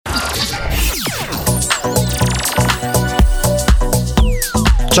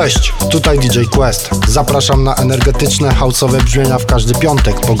Cześć, tutaj DJ Quest. Zapraszam na energetyczne, house'owe brzmienia w każdy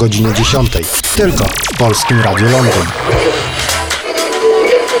piątek po godzinie 10. Tylko w Polskim Radiu Londyn.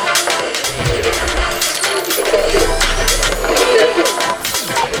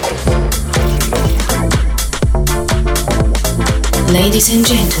 Ladies and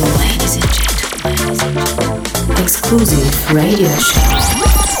gentlemen, exclusive radio show.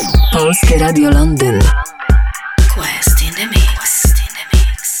 Polskie Radio Londyn. Quest in the mix.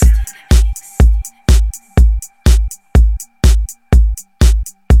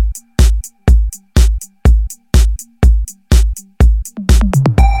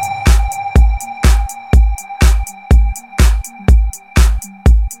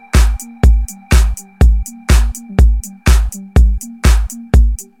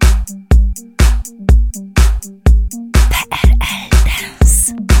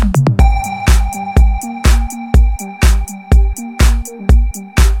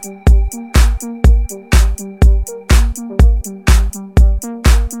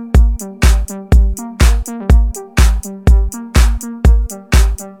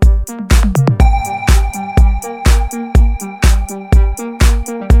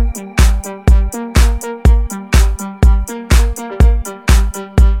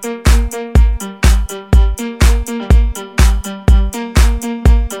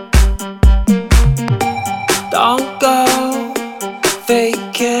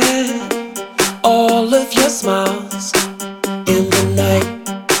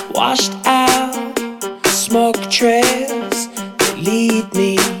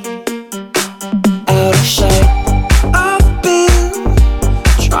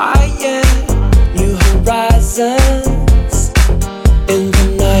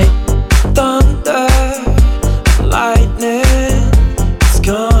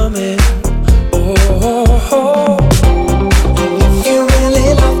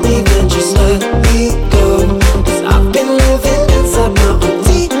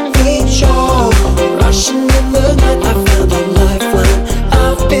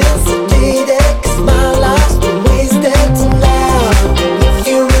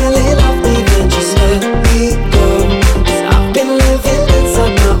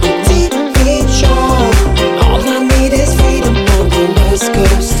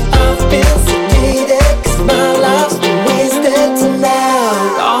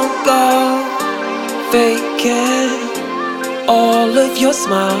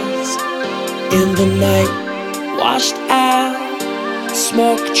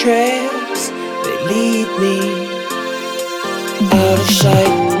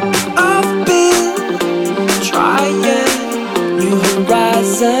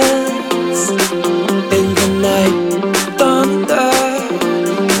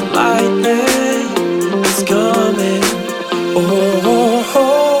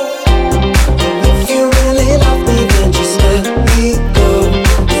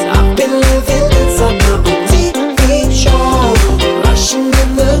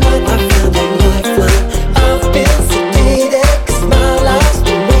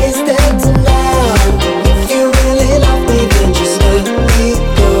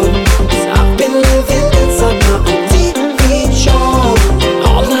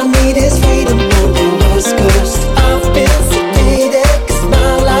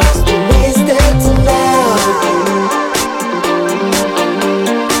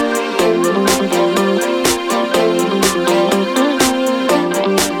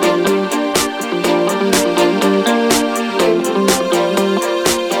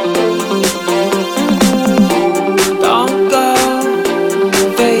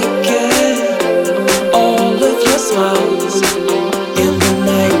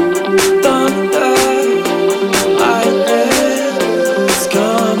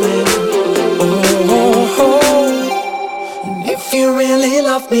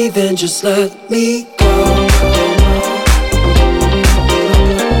 Then just let me go.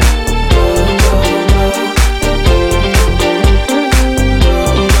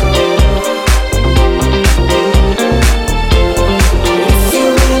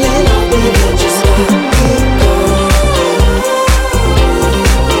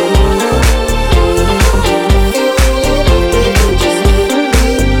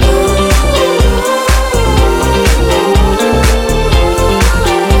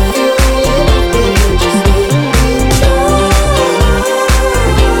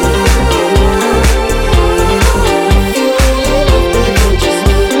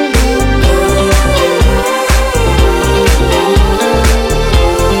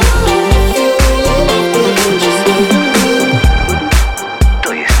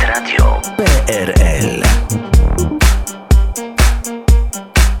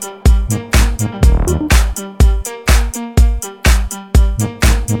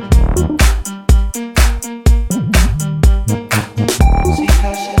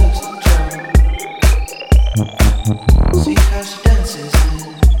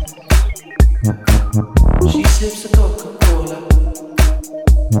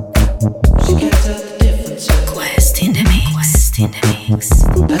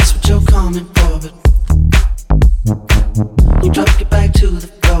 That's what you're coming for, but you drop your back to the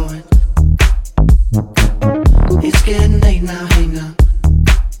floor and it's getting late now, hey now.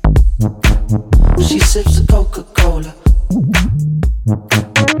 She sips the Coca-Cola.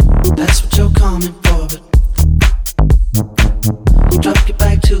 That's what you're coming for, but you drop your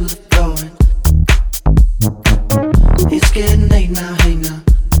back to the floor and it's getting late now, hey now.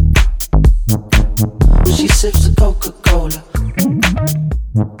 She sips the Coca-Cola.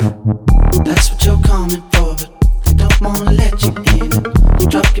 That's what you're coming for, but they don't wanna let you in. You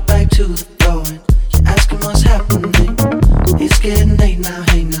drop your back to the floor and you're asking what's happening. It's getting late now,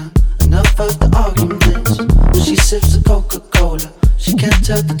 hey now. Enough of the arguments. She sips the Coca-Cola. She can't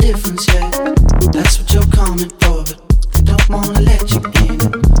tell the difference yet. That's what you're coming for, but they don't wanna let you in.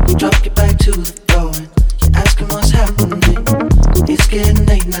 You drop your back to the floor and you're asking what's happening. It's getting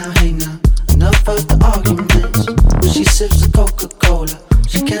late now, hey now. Enough of the arguments. She sips the Coca-Cola.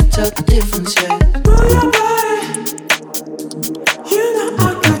 She can't tell the difference yet. Move your body. You know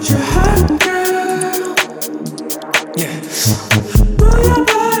I got your heart, girl. Yeah. Move your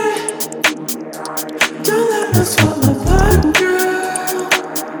body. Don't let us fall apart, girl.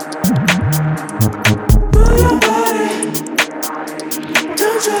 Move your body.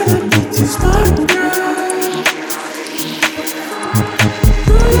 Don't try to be too smart, girl.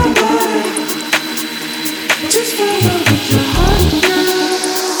 Move your body. Just follow with your heart,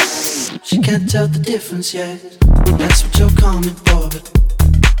 girl. She can't tell the difference yet. That's what you're coming for, but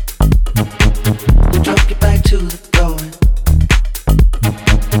you drop your back to the floor and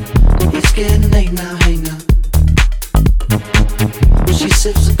it's getting late now, hey now. She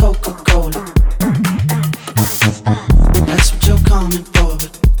sips the Coca-Cola. That's what you're coming for,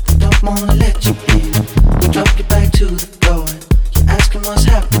 but they don't wanna let you in. You drop your back to the floor and you're asking what's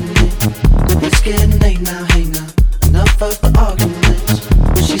happening. It's getting late now, hey now. Enough of the arguments.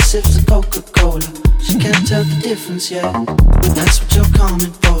 She sips the Coca-Cola. She can't tell the difference yet. That's what you're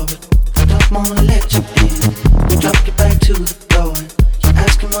coming for, but they don't wanna let you in. You drop your back to the floor and you're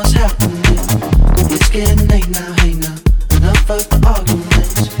asking what's happening. It's getting late now, hey now. Enough of the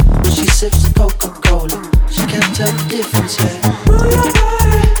arguments. She sips the Coca-Cola. She can't tell the difference yet. Move your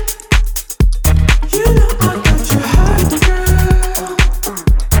body. You know I got your heart, girl.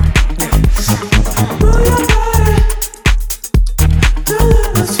 Move your body. Don't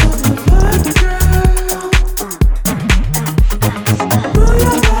let us fall apart, girl. Move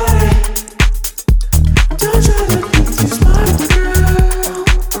your body. Don't try to be too smart, girl.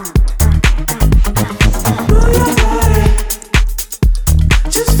 Move your body.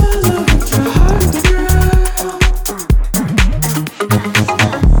 Just follow with your heart, girl.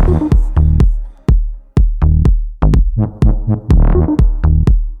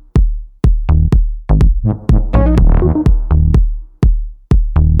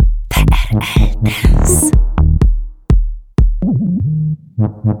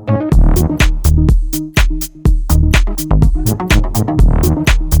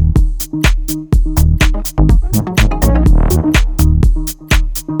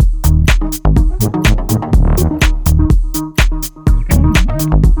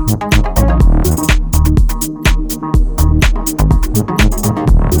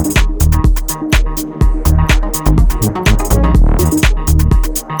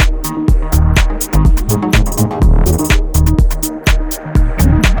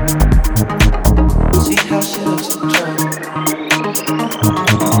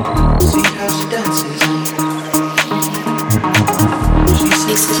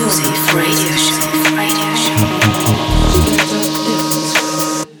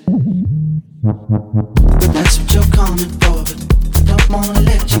 That's what you're coming for, but they don't wanna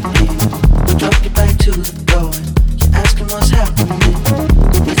let you in. You drop your back to the floor and you're asking what's happening.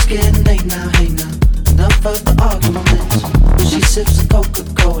 It's getting late now, hey now. Enough of the arguments. She sips the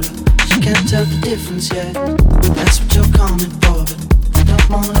Coca-Cola. She can't tell the difference yet. That's what you're coming for, but they don't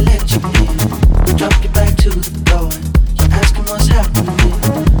wanna let you in. You drop your back to the floor and you're asking what's happening.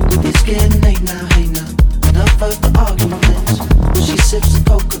 It's getting late now, hey now. Enough of the arguments. She sips the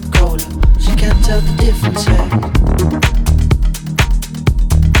Coca-Cola. She can't tell the difference yet.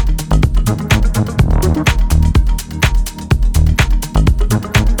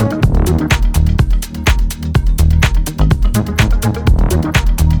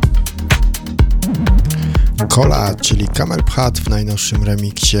 Cola, czyli Camel Hat w najnowszym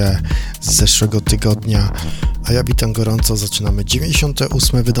remiksie z zeszłego tygodnia. A ja witam gorąco, zaczynamy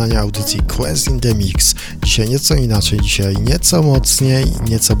 98. wydanie audycji Quest in the Mix. Dzisiaj nieco inaczej, dzisiaj nieco mocniej,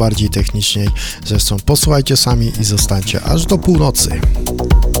 nieco bardziej techniczniej. Zresztą posłuchajcie sami i zostańcie aż do północy.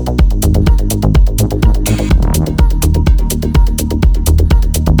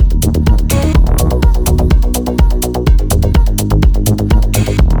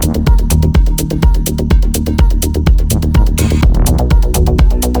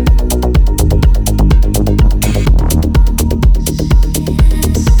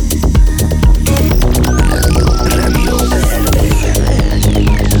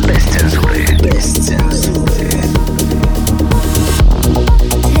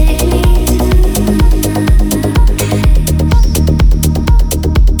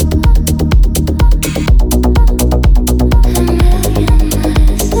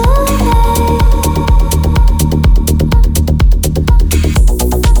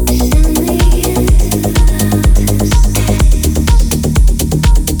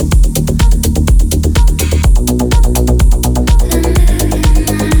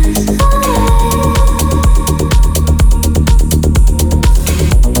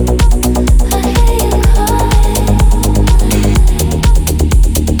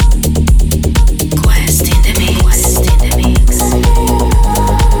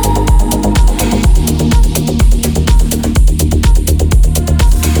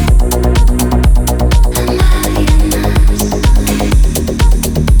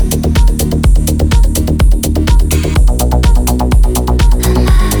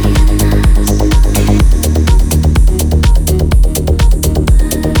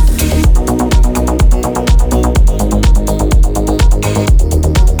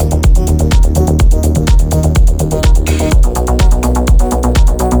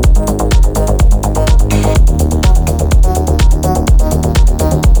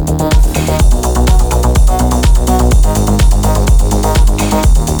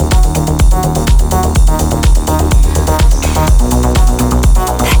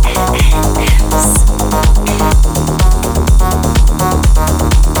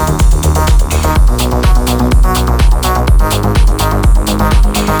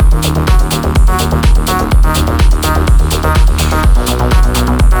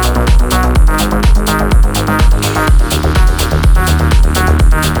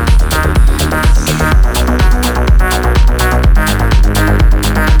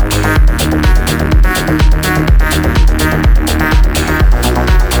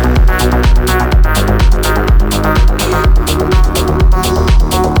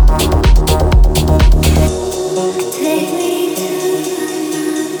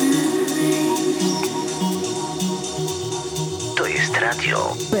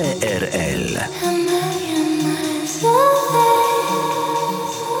 Radio PRL.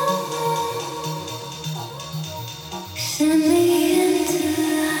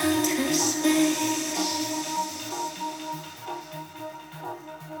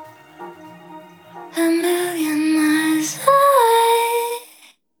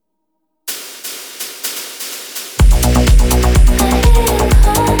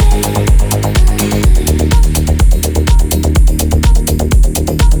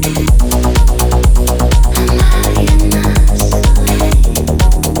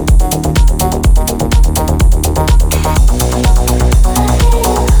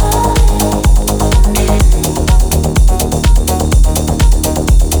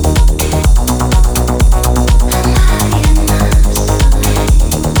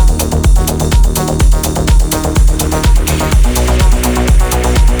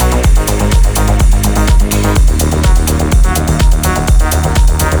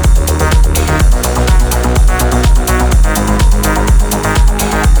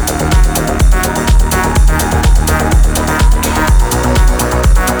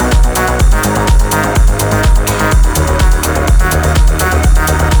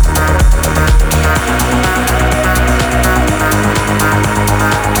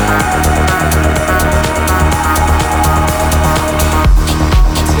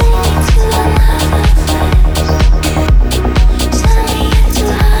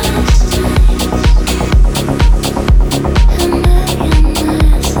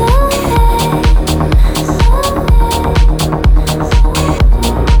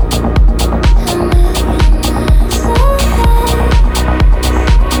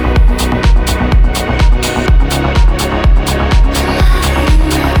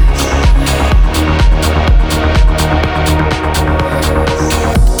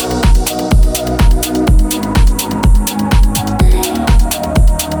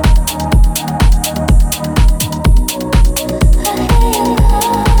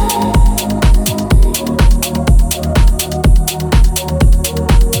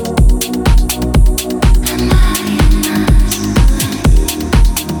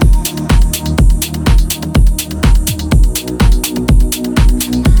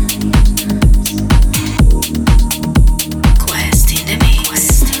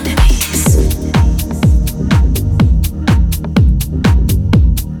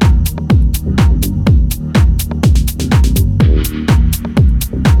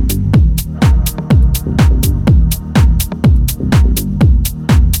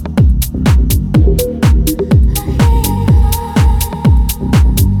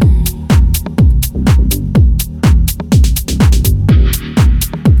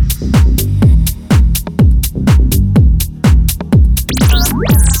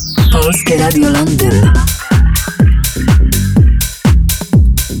 Radio Londyn.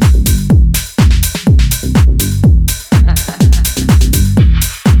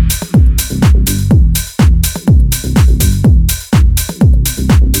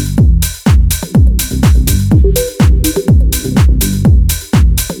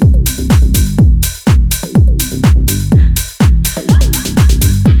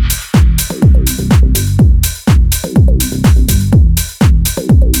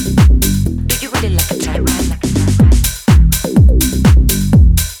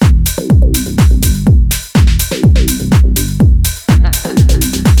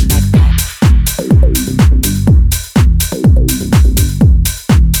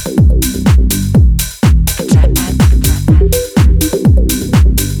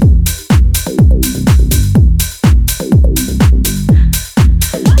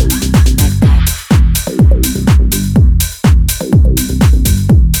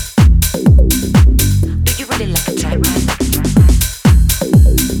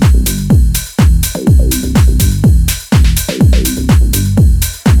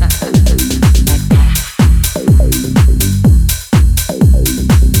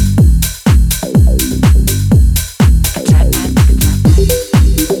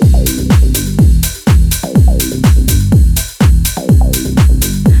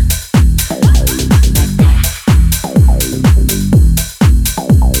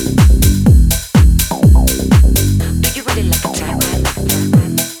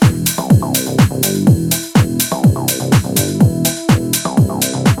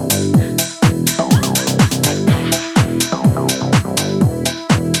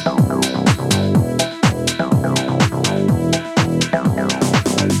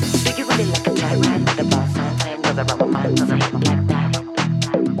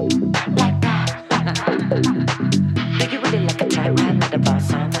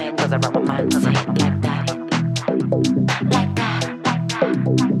 Cause I run my mind, cause I hit like that. Like that.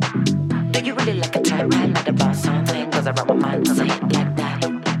 I wrap my mind to say it like that.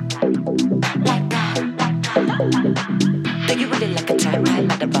 Like that. Do you really like a tight ride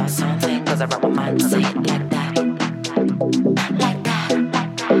like the boss something? Cause I wrap my mind to say it like that. Like that.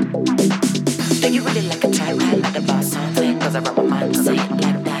 Do you really like a tight ride like the boss something? Cause I wrap my mind to say it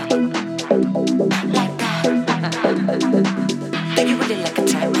like that. Like that. Do you really like a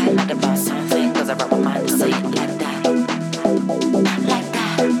tight ride like the boss something? Cause I wrap my mind to say it like that. Like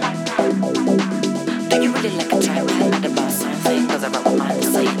that. Do you really like a tight ride like the boss something? Cause I wrap my mind to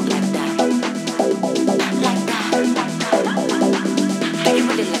say it like that. Like that. Do you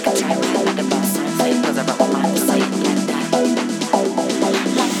really like a tight ride like the boss something? Cause I wrap my mind to say it like that. Like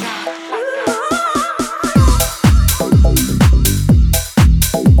that.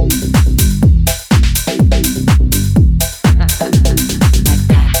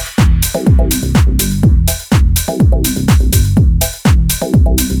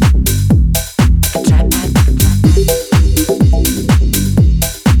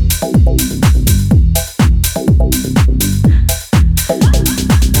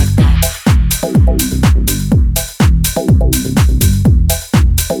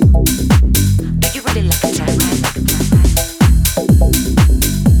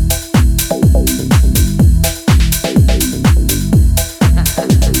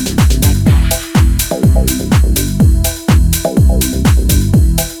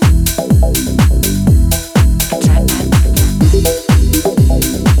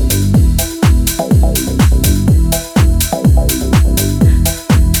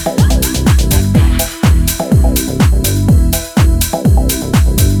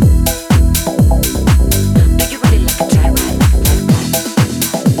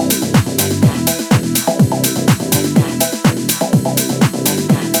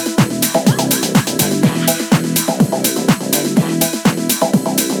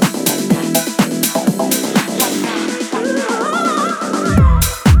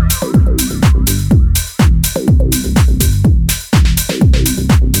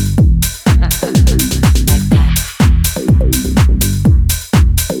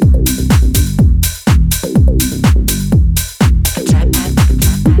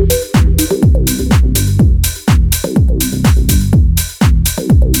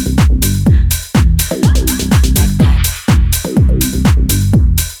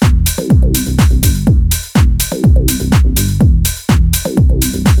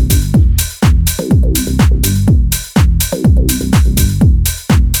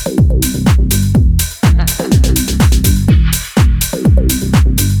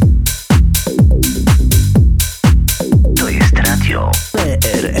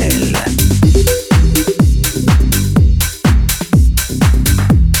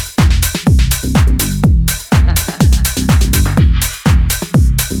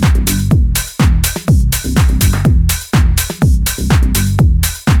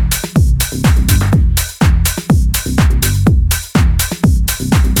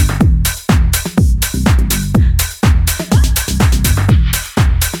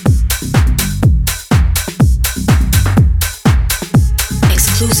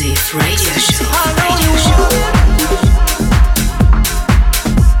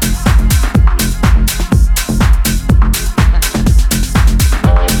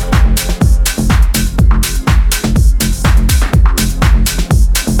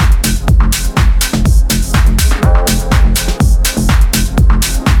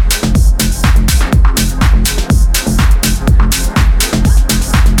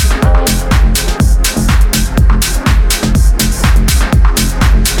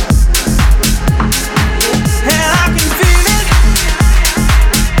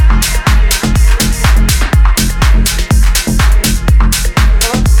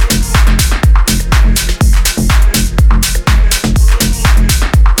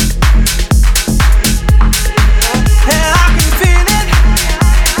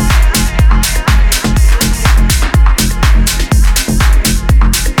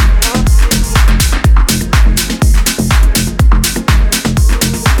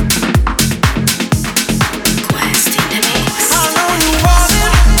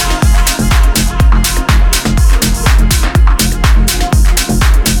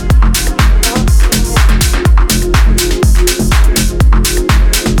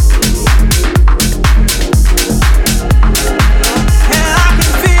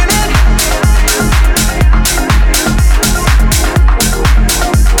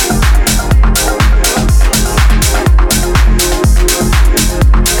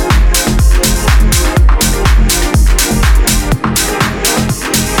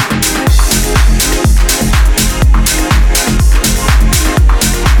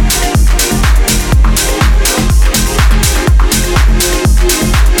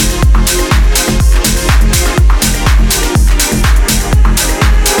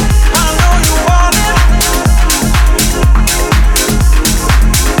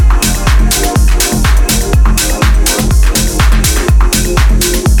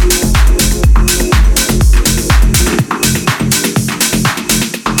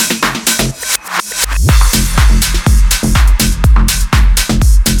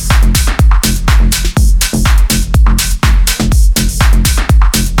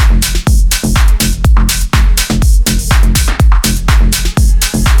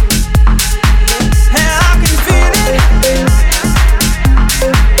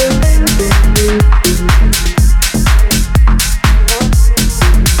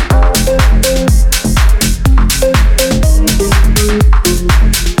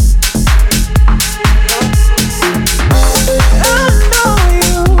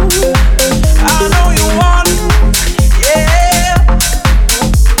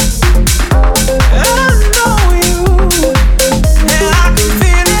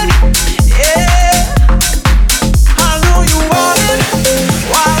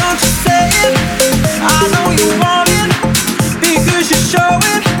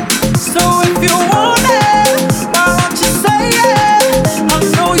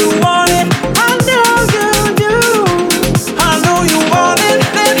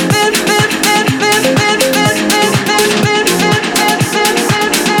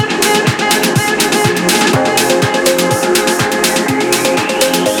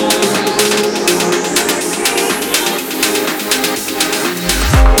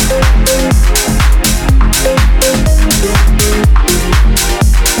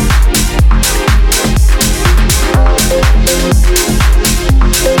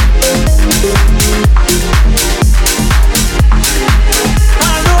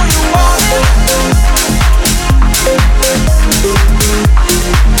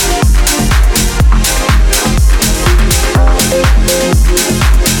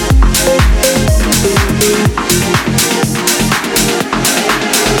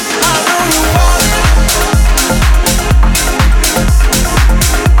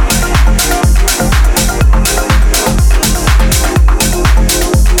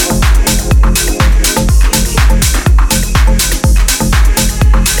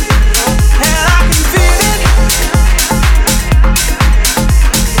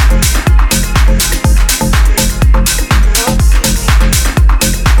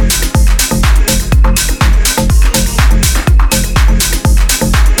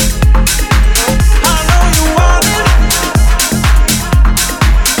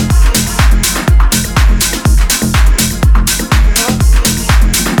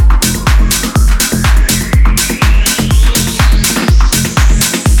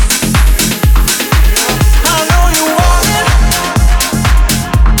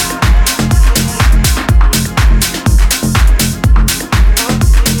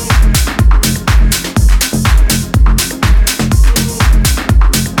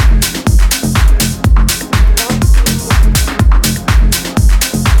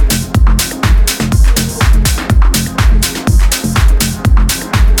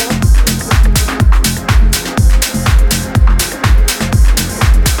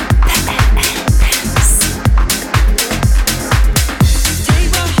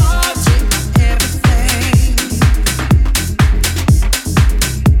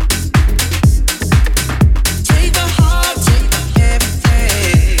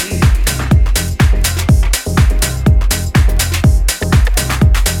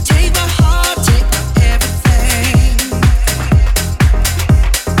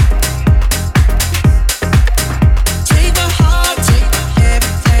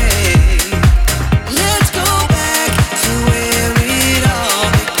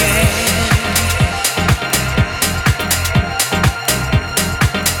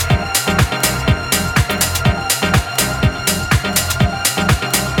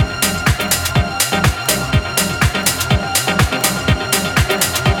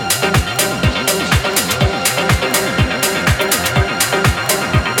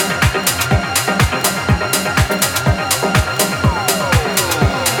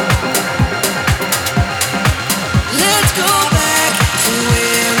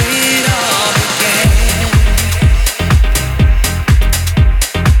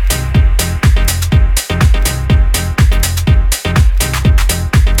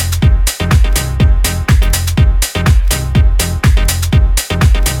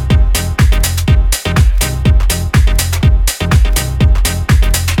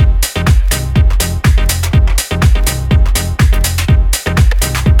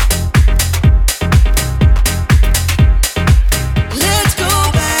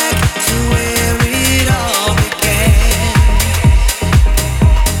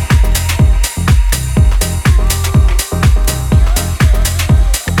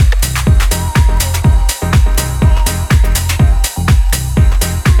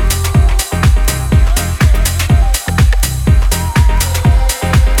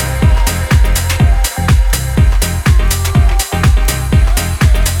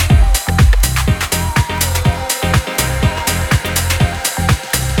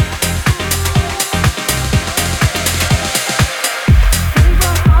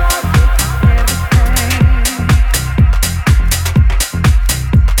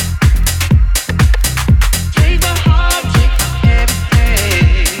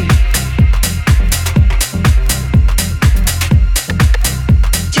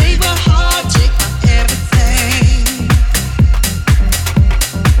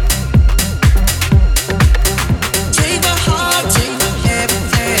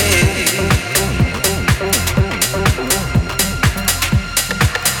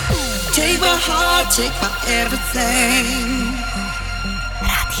 Take my heart, take my everything.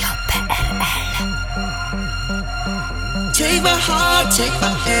 Radio PRL. Take my heart, take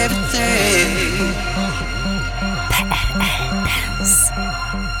my everything. PRL Dance.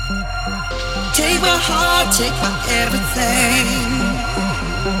 Take my heart, take my everything.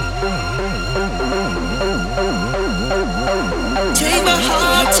 Take my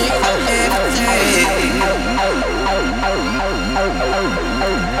heart, take my everything.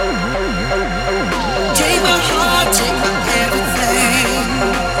 Take my heart, take my everything.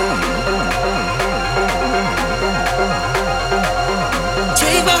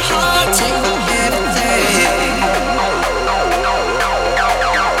 Take my heart, take my everything. Take my heart, take my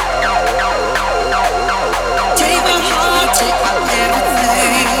everything. Take my heart, take my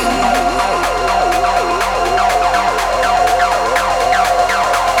everything.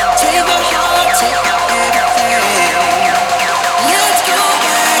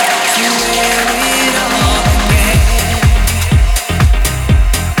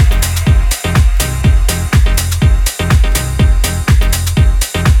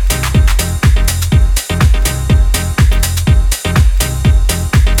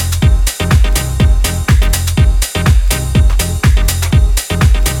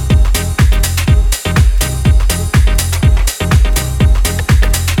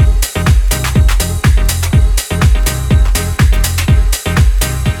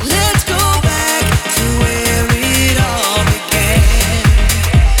 Let's go back to where it all began. Let's go back to where it all began.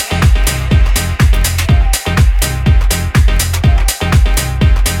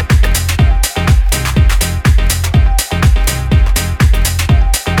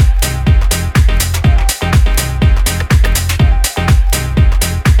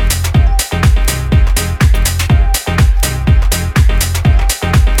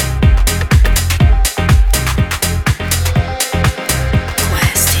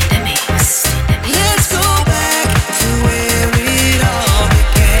 Quest in the mix. Let's go back to where it all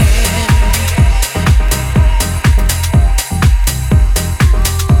began.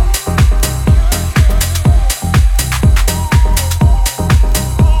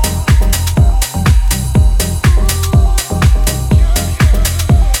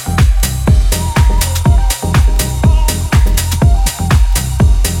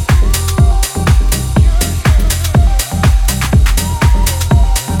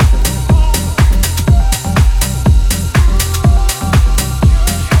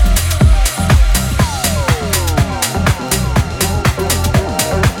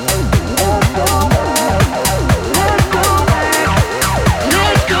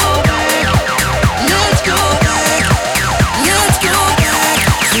 Let's go back. Let's go back. Let's go back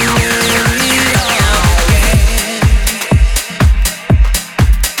to where it all began.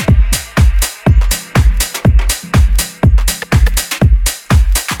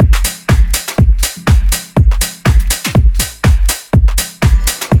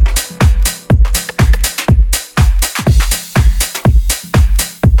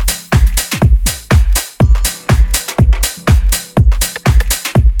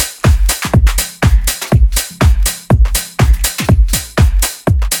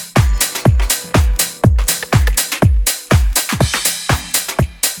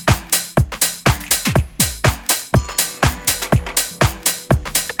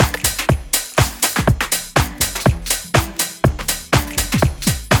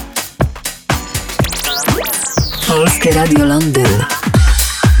 Polskie Radio Londyn.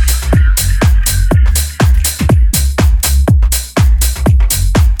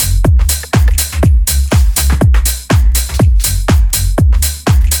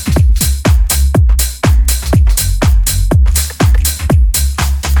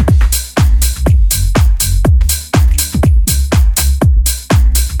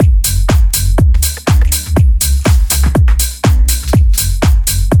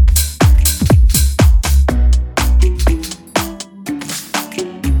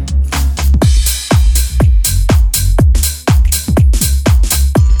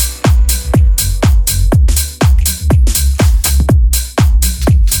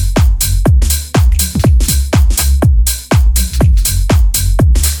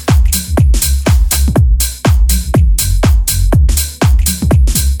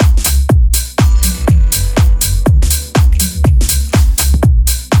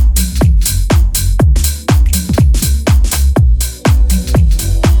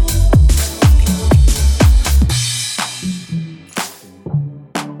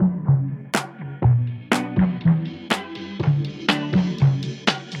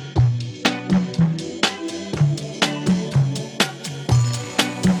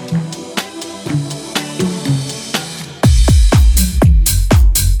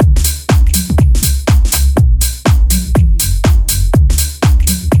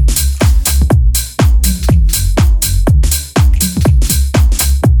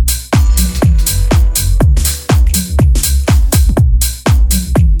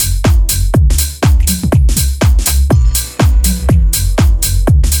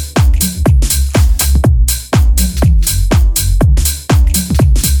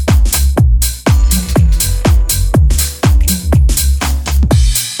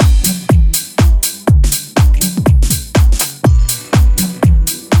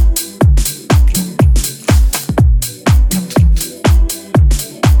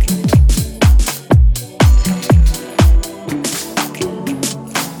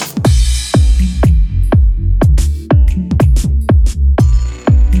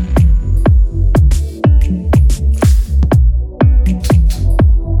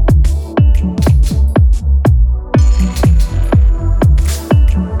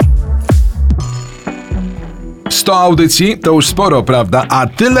 100 audycji to już sporo, prawda? A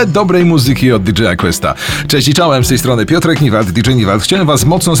tyle dobrej muzyki od DJ-a Questa. Cześć i czołem, z tej strony Piotrek Niwald, DJ Niwald. Chciałem was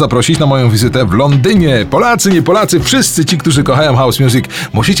mocno zaprosić na moją wizytę w Londynie. Polacy, nie Polacy, wszyscy ci, którzy kochają house music,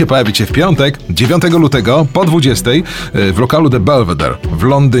 musicie pojawić się w piątek, 9 lutego po 20 w lokalu The Belvedere w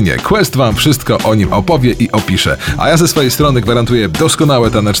Londynie. Quest wam wszystko o nim opowie i opisze. A ja ze swojej strony gwarantuję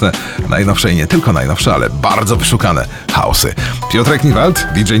doskonałe taneczne, najnowsze i nie tylko najnowsze, ale bardzo wyszukane house'y. Piotrek Niwald,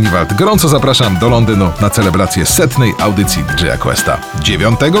 DJ Niwald, gorąco zapraszam do Londynu na celebrację 100. audycji DJ-a Questa.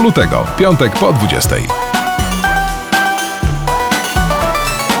 9 lutego, piątek po 20.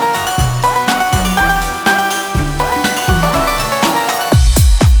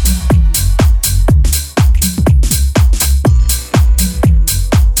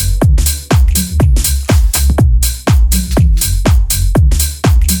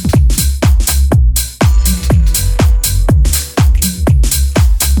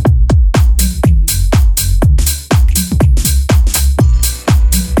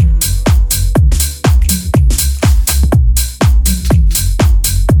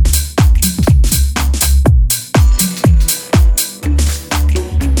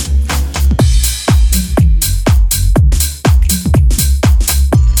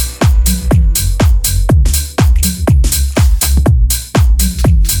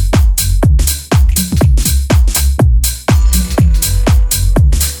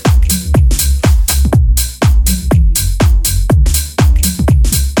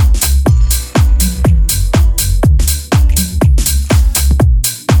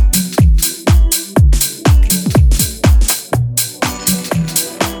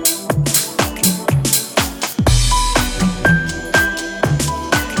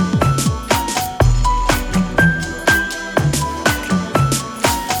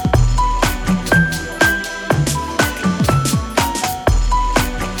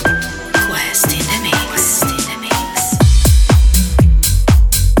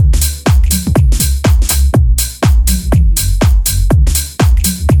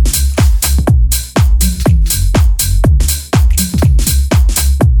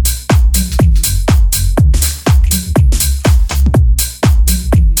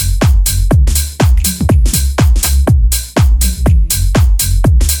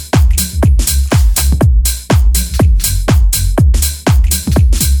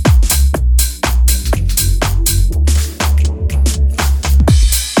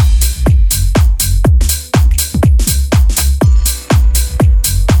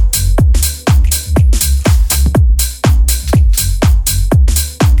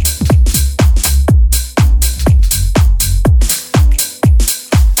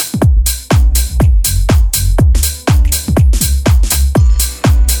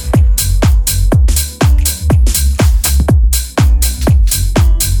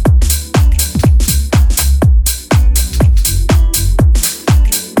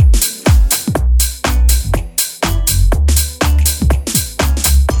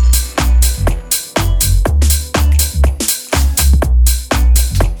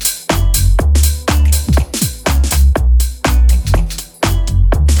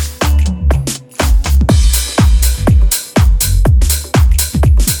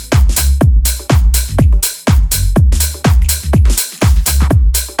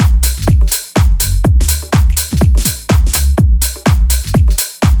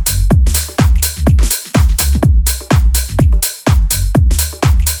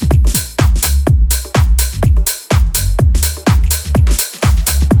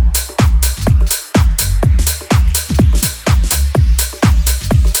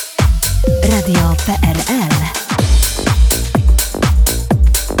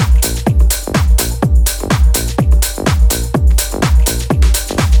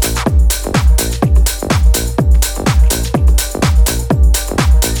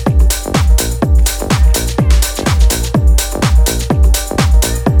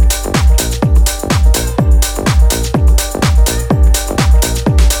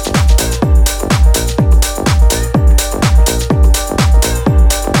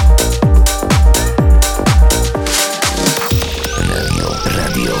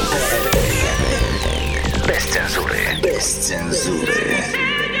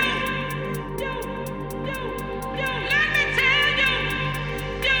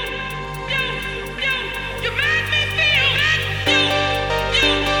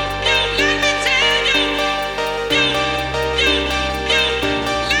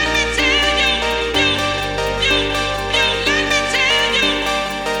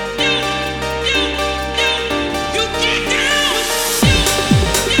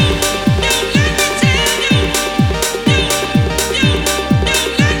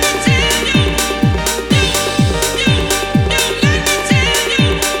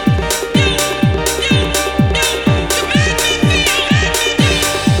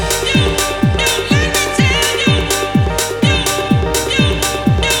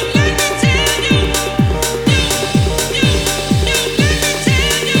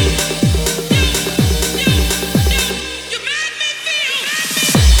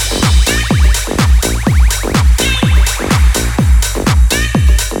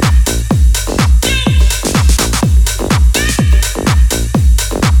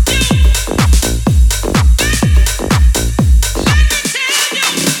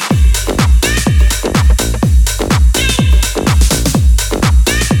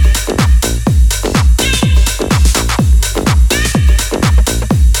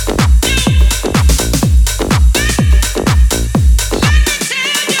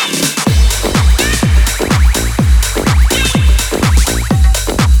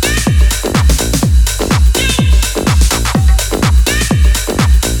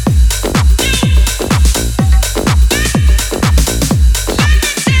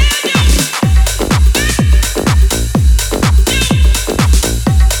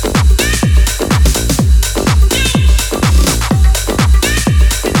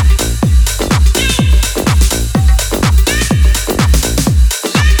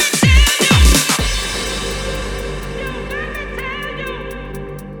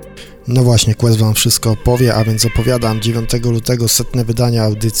 No właśnie, Quest wam wszystko opowie, a więc opowiadam 9 lutego 100. wydanie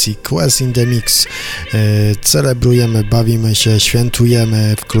audycji Quest in the Mix. Celebrujemy, bawimy się,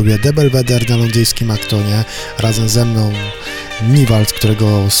 świętujemy w klubie The Belvedere na londyńskim Actonie. Razem ze mną Niwald,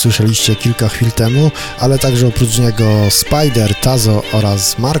 którego słyszeliście kilka chwil temu, ale także oprócz niego Spider, Tazo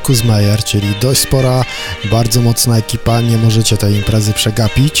oraz Markus Meyer, czyli dość spora, bardzo mocna ekipa, nie możecie tej imprezy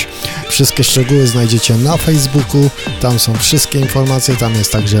przegapić. Wszystkie szczegóły znajdziecie na Facebooku, tam są wszystkie informacje, tam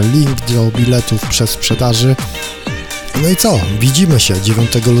jest także link do biletów przed sprzedaży. No i co? Widzimy się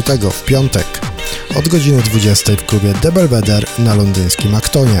 9 lutego w piątek od godziny 20 w klubie The Belvedere na londyńskim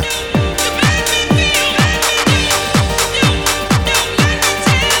Actonie.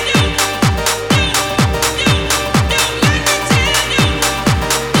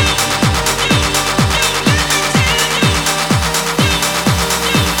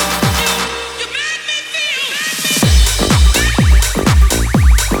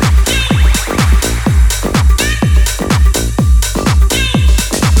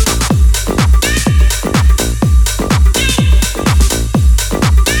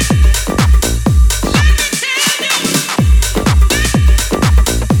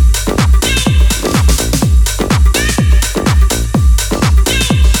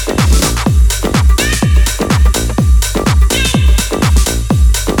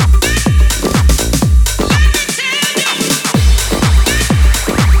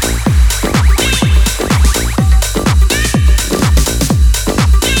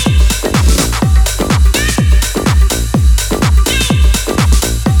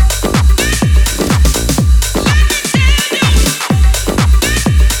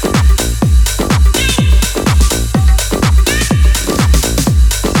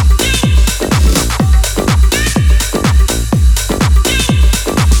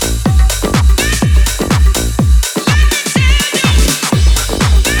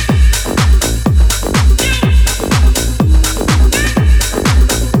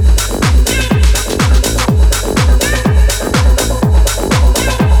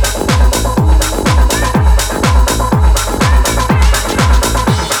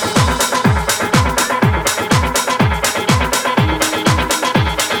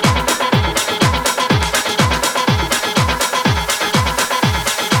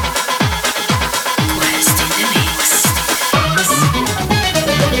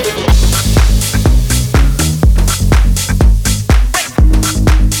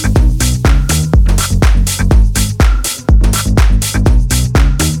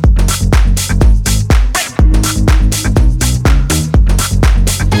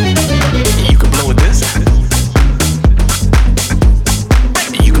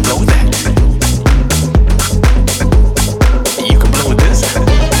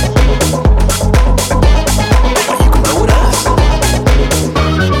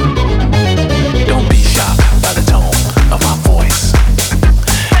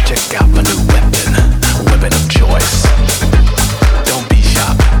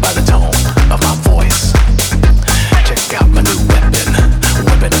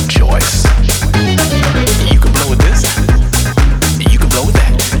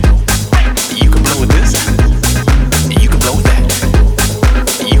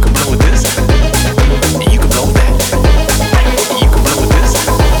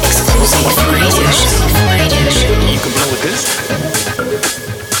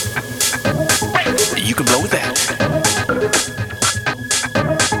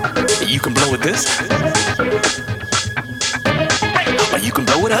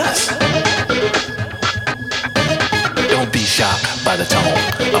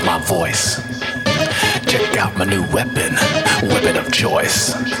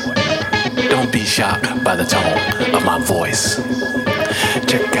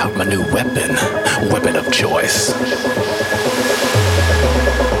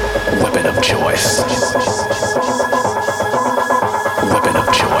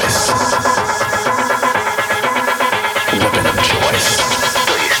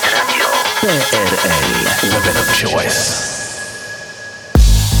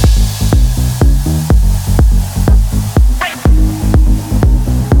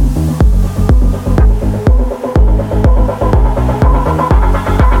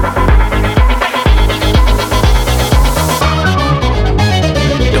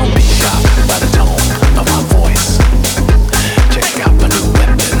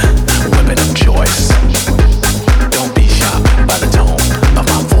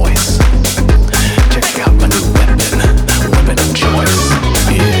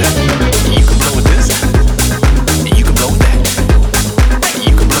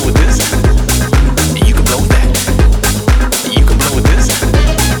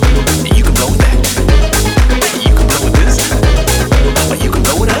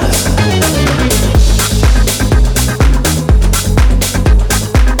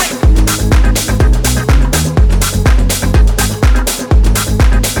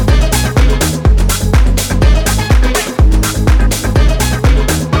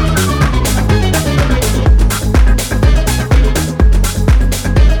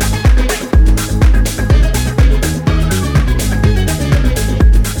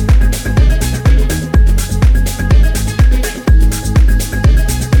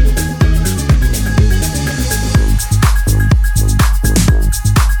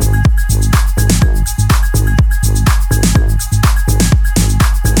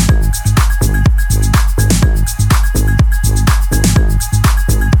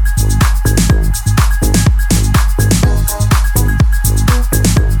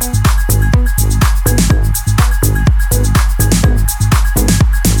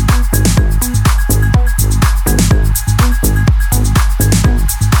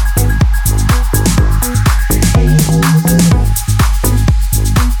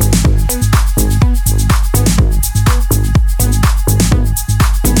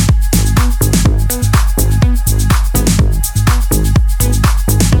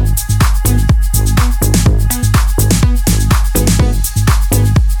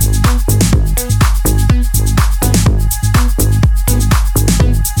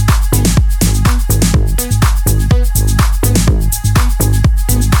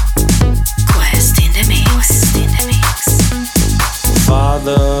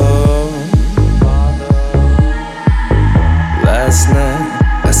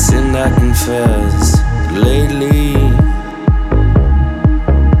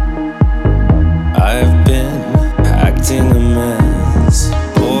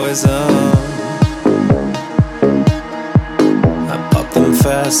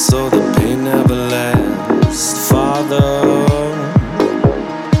 fast so the pain never lasts. Father,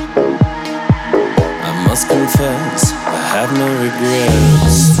 I must confess, I have no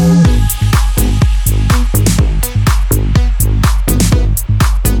regrets.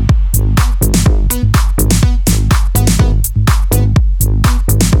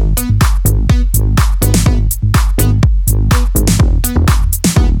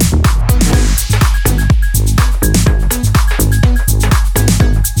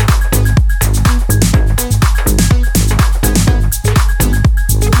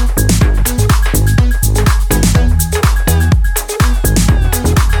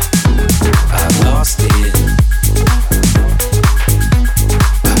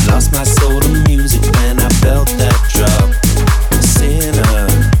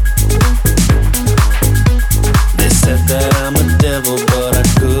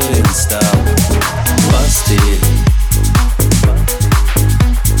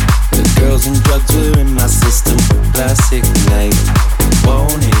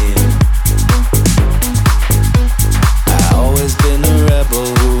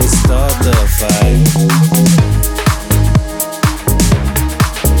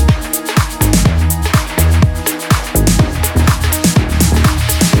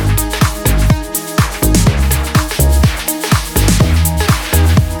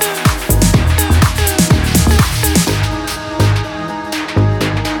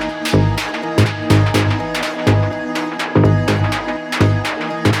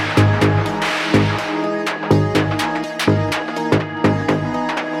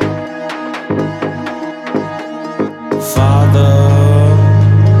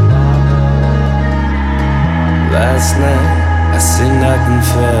 Last night I sinned, I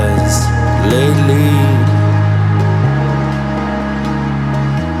confess. Lately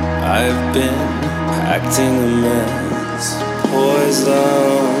I've been acting a mess.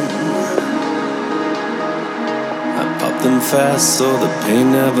 Poison, I pop them fast so the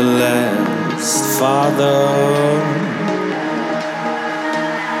pain never lasts. Father,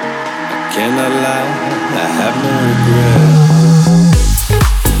 I cannot lie, I have no regret.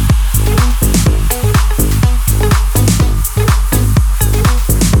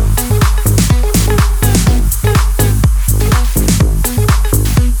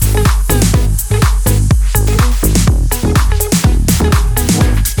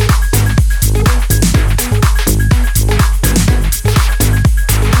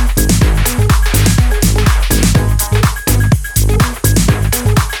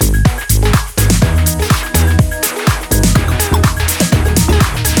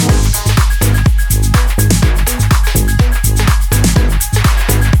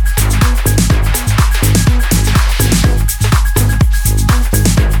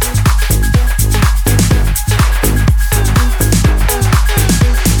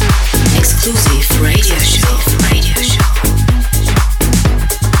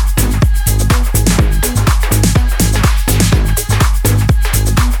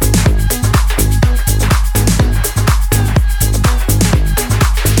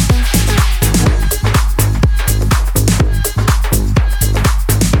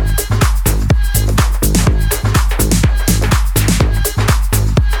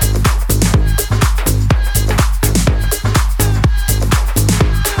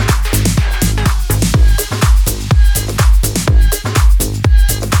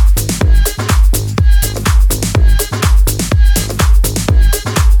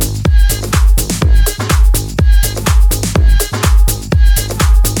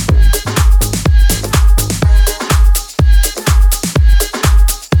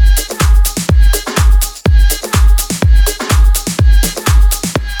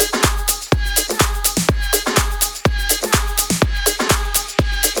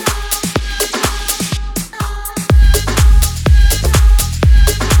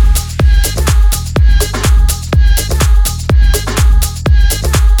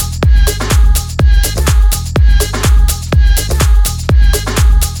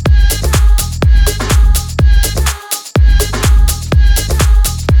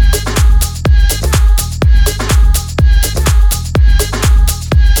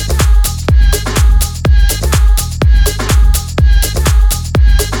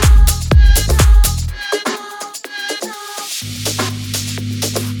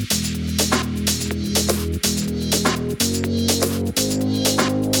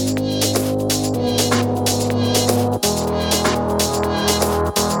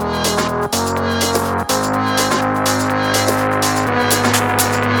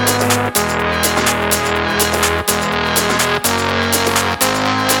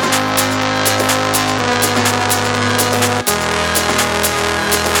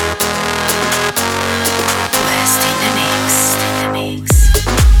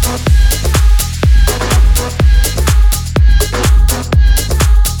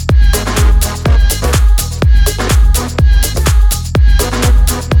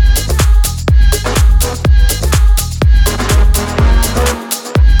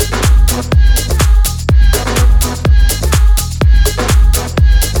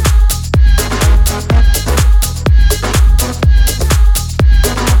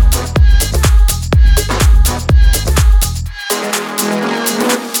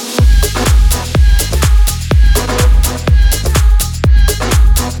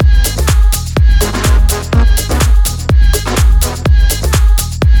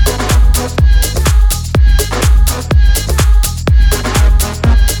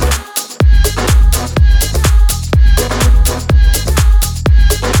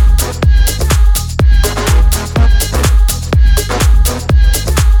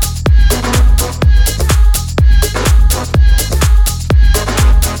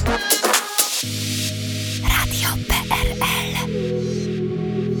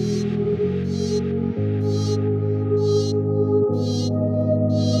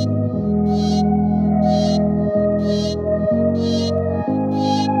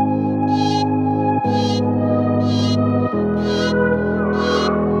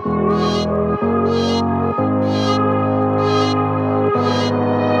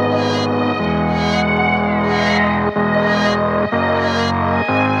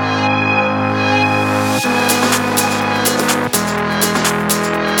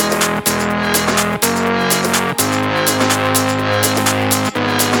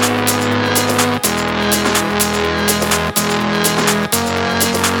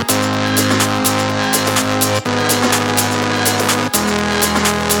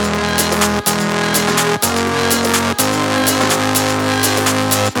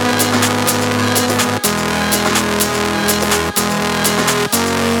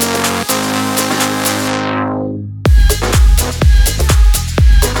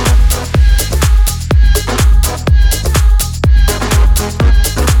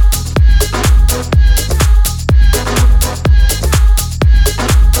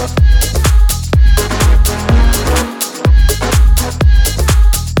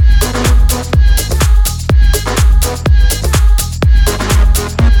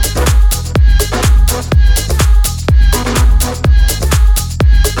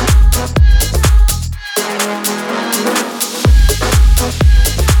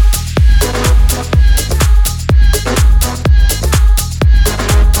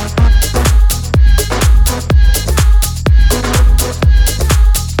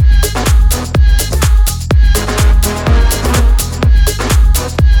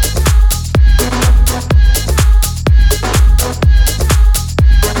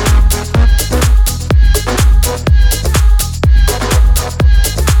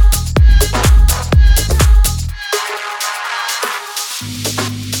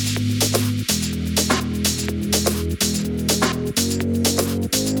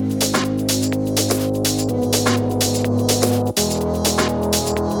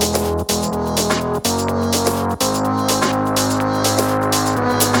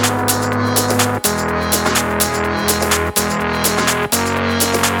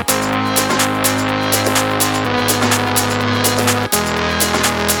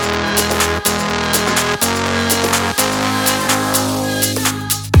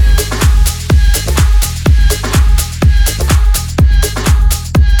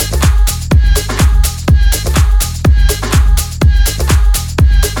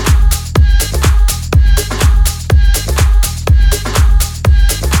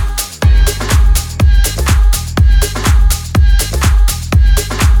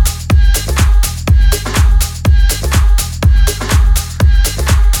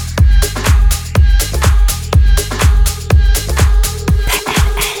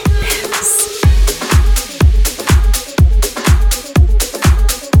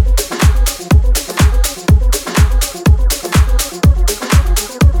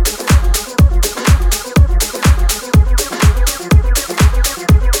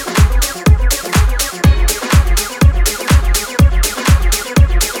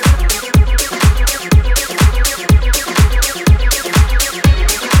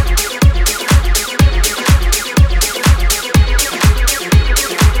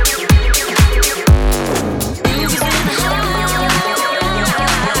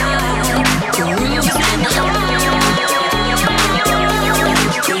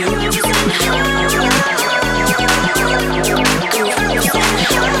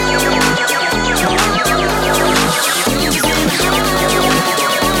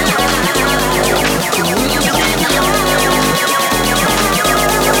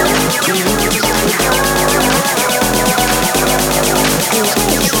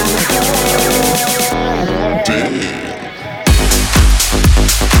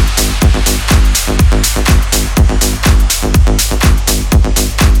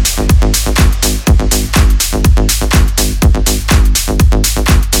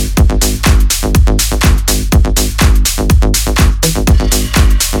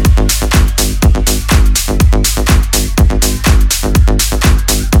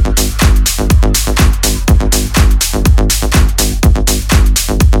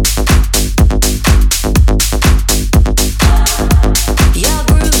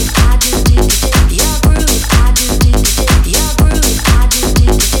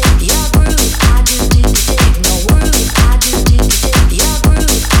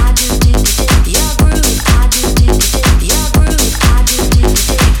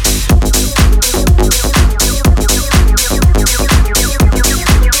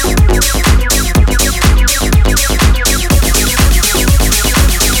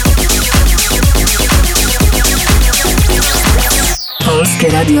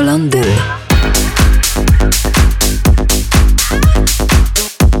 Radio Londyn.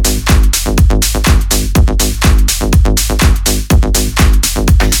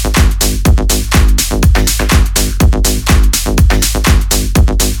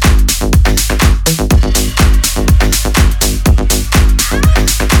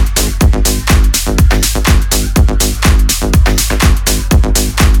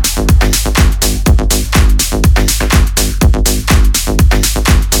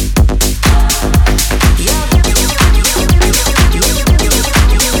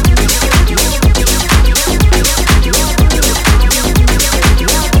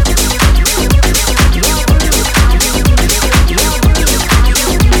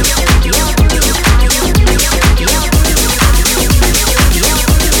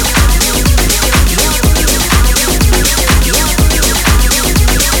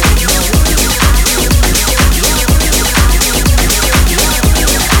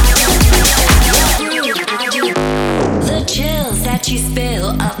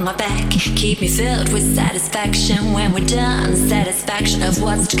 Keep me filled with satisfaction when we're done. Satisfaction of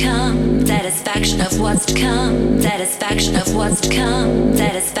what's to come. Satisfaction of what's to come. Satisfaction of what's to come.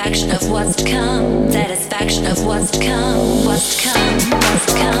 Satisfaction of what's to come. Satisfaction of what's to come. What's to come. What's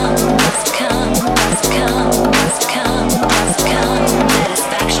to come. What's to come. What's to come. What's to come. What's to come.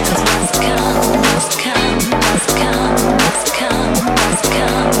 Satisfaction of what's to come. What's to come. What's to come. What's to come. What's to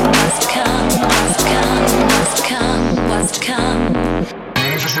come. What's to come. What's to come. What's to come. What's to come.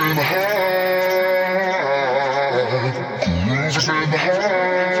 Just in the heart, just in the heart,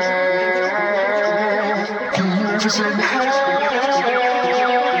 just in the heart, just in the heart.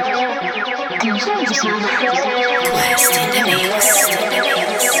 Quest in the mix.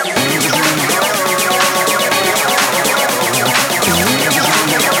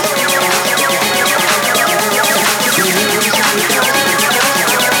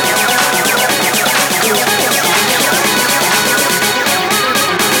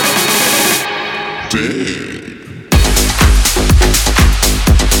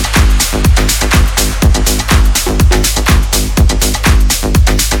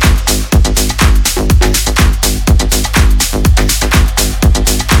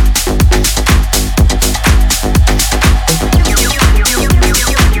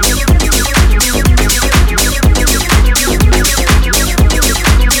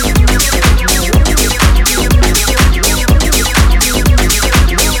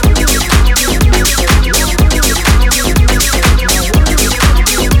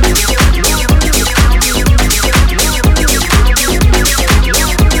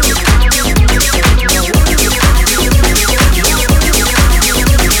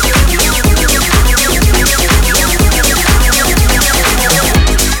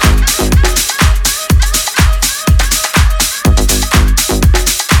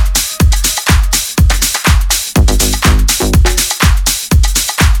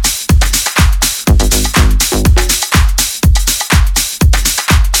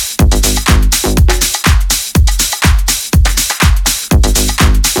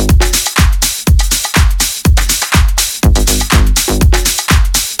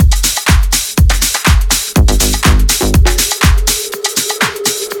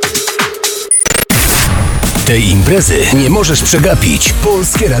 Tej imprezy nie możesz przegapić.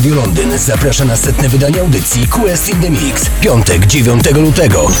 Polskie Radio Londyn zaprasza na setne wydanie audycji Quest in the Mix. Piątek, 9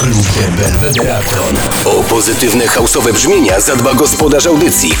 lutego. Klub Belvedere Acton. O pozytywne house'owe brzmienia zadba gospodarz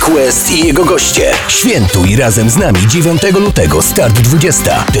audycji Quest i jego goście. Świętuj razem z nami 9 lutego, start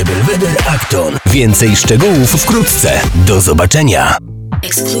 20. The Belvedere Acton. Więcej szczegółów wkrótce. Do zobaczenia.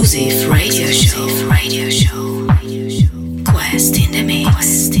 Exclusive radio show. Quest in the mix.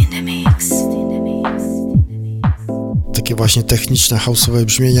 Takie właśnie techniczne, house'owe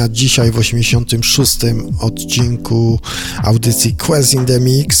brzmienia dzisiaj w 86. odcinku audycji Quest in the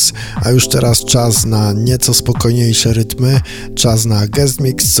Mix, a już teraz czas na nieco spokojniejsze rytmy, czas na guest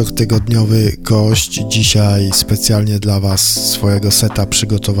mix, cotygodniowy gość. Dzisiaj specjalnie dla Was swojego seta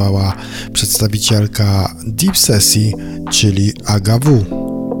przygotowała przedstawicielka Deep Sesji, czyli AGAWU.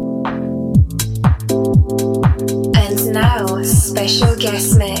 And now a special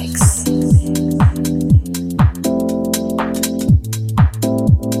guest mix.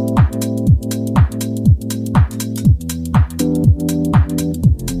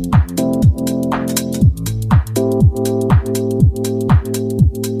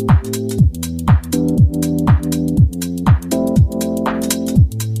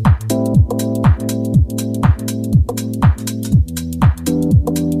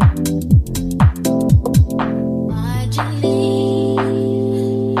 Marjorie.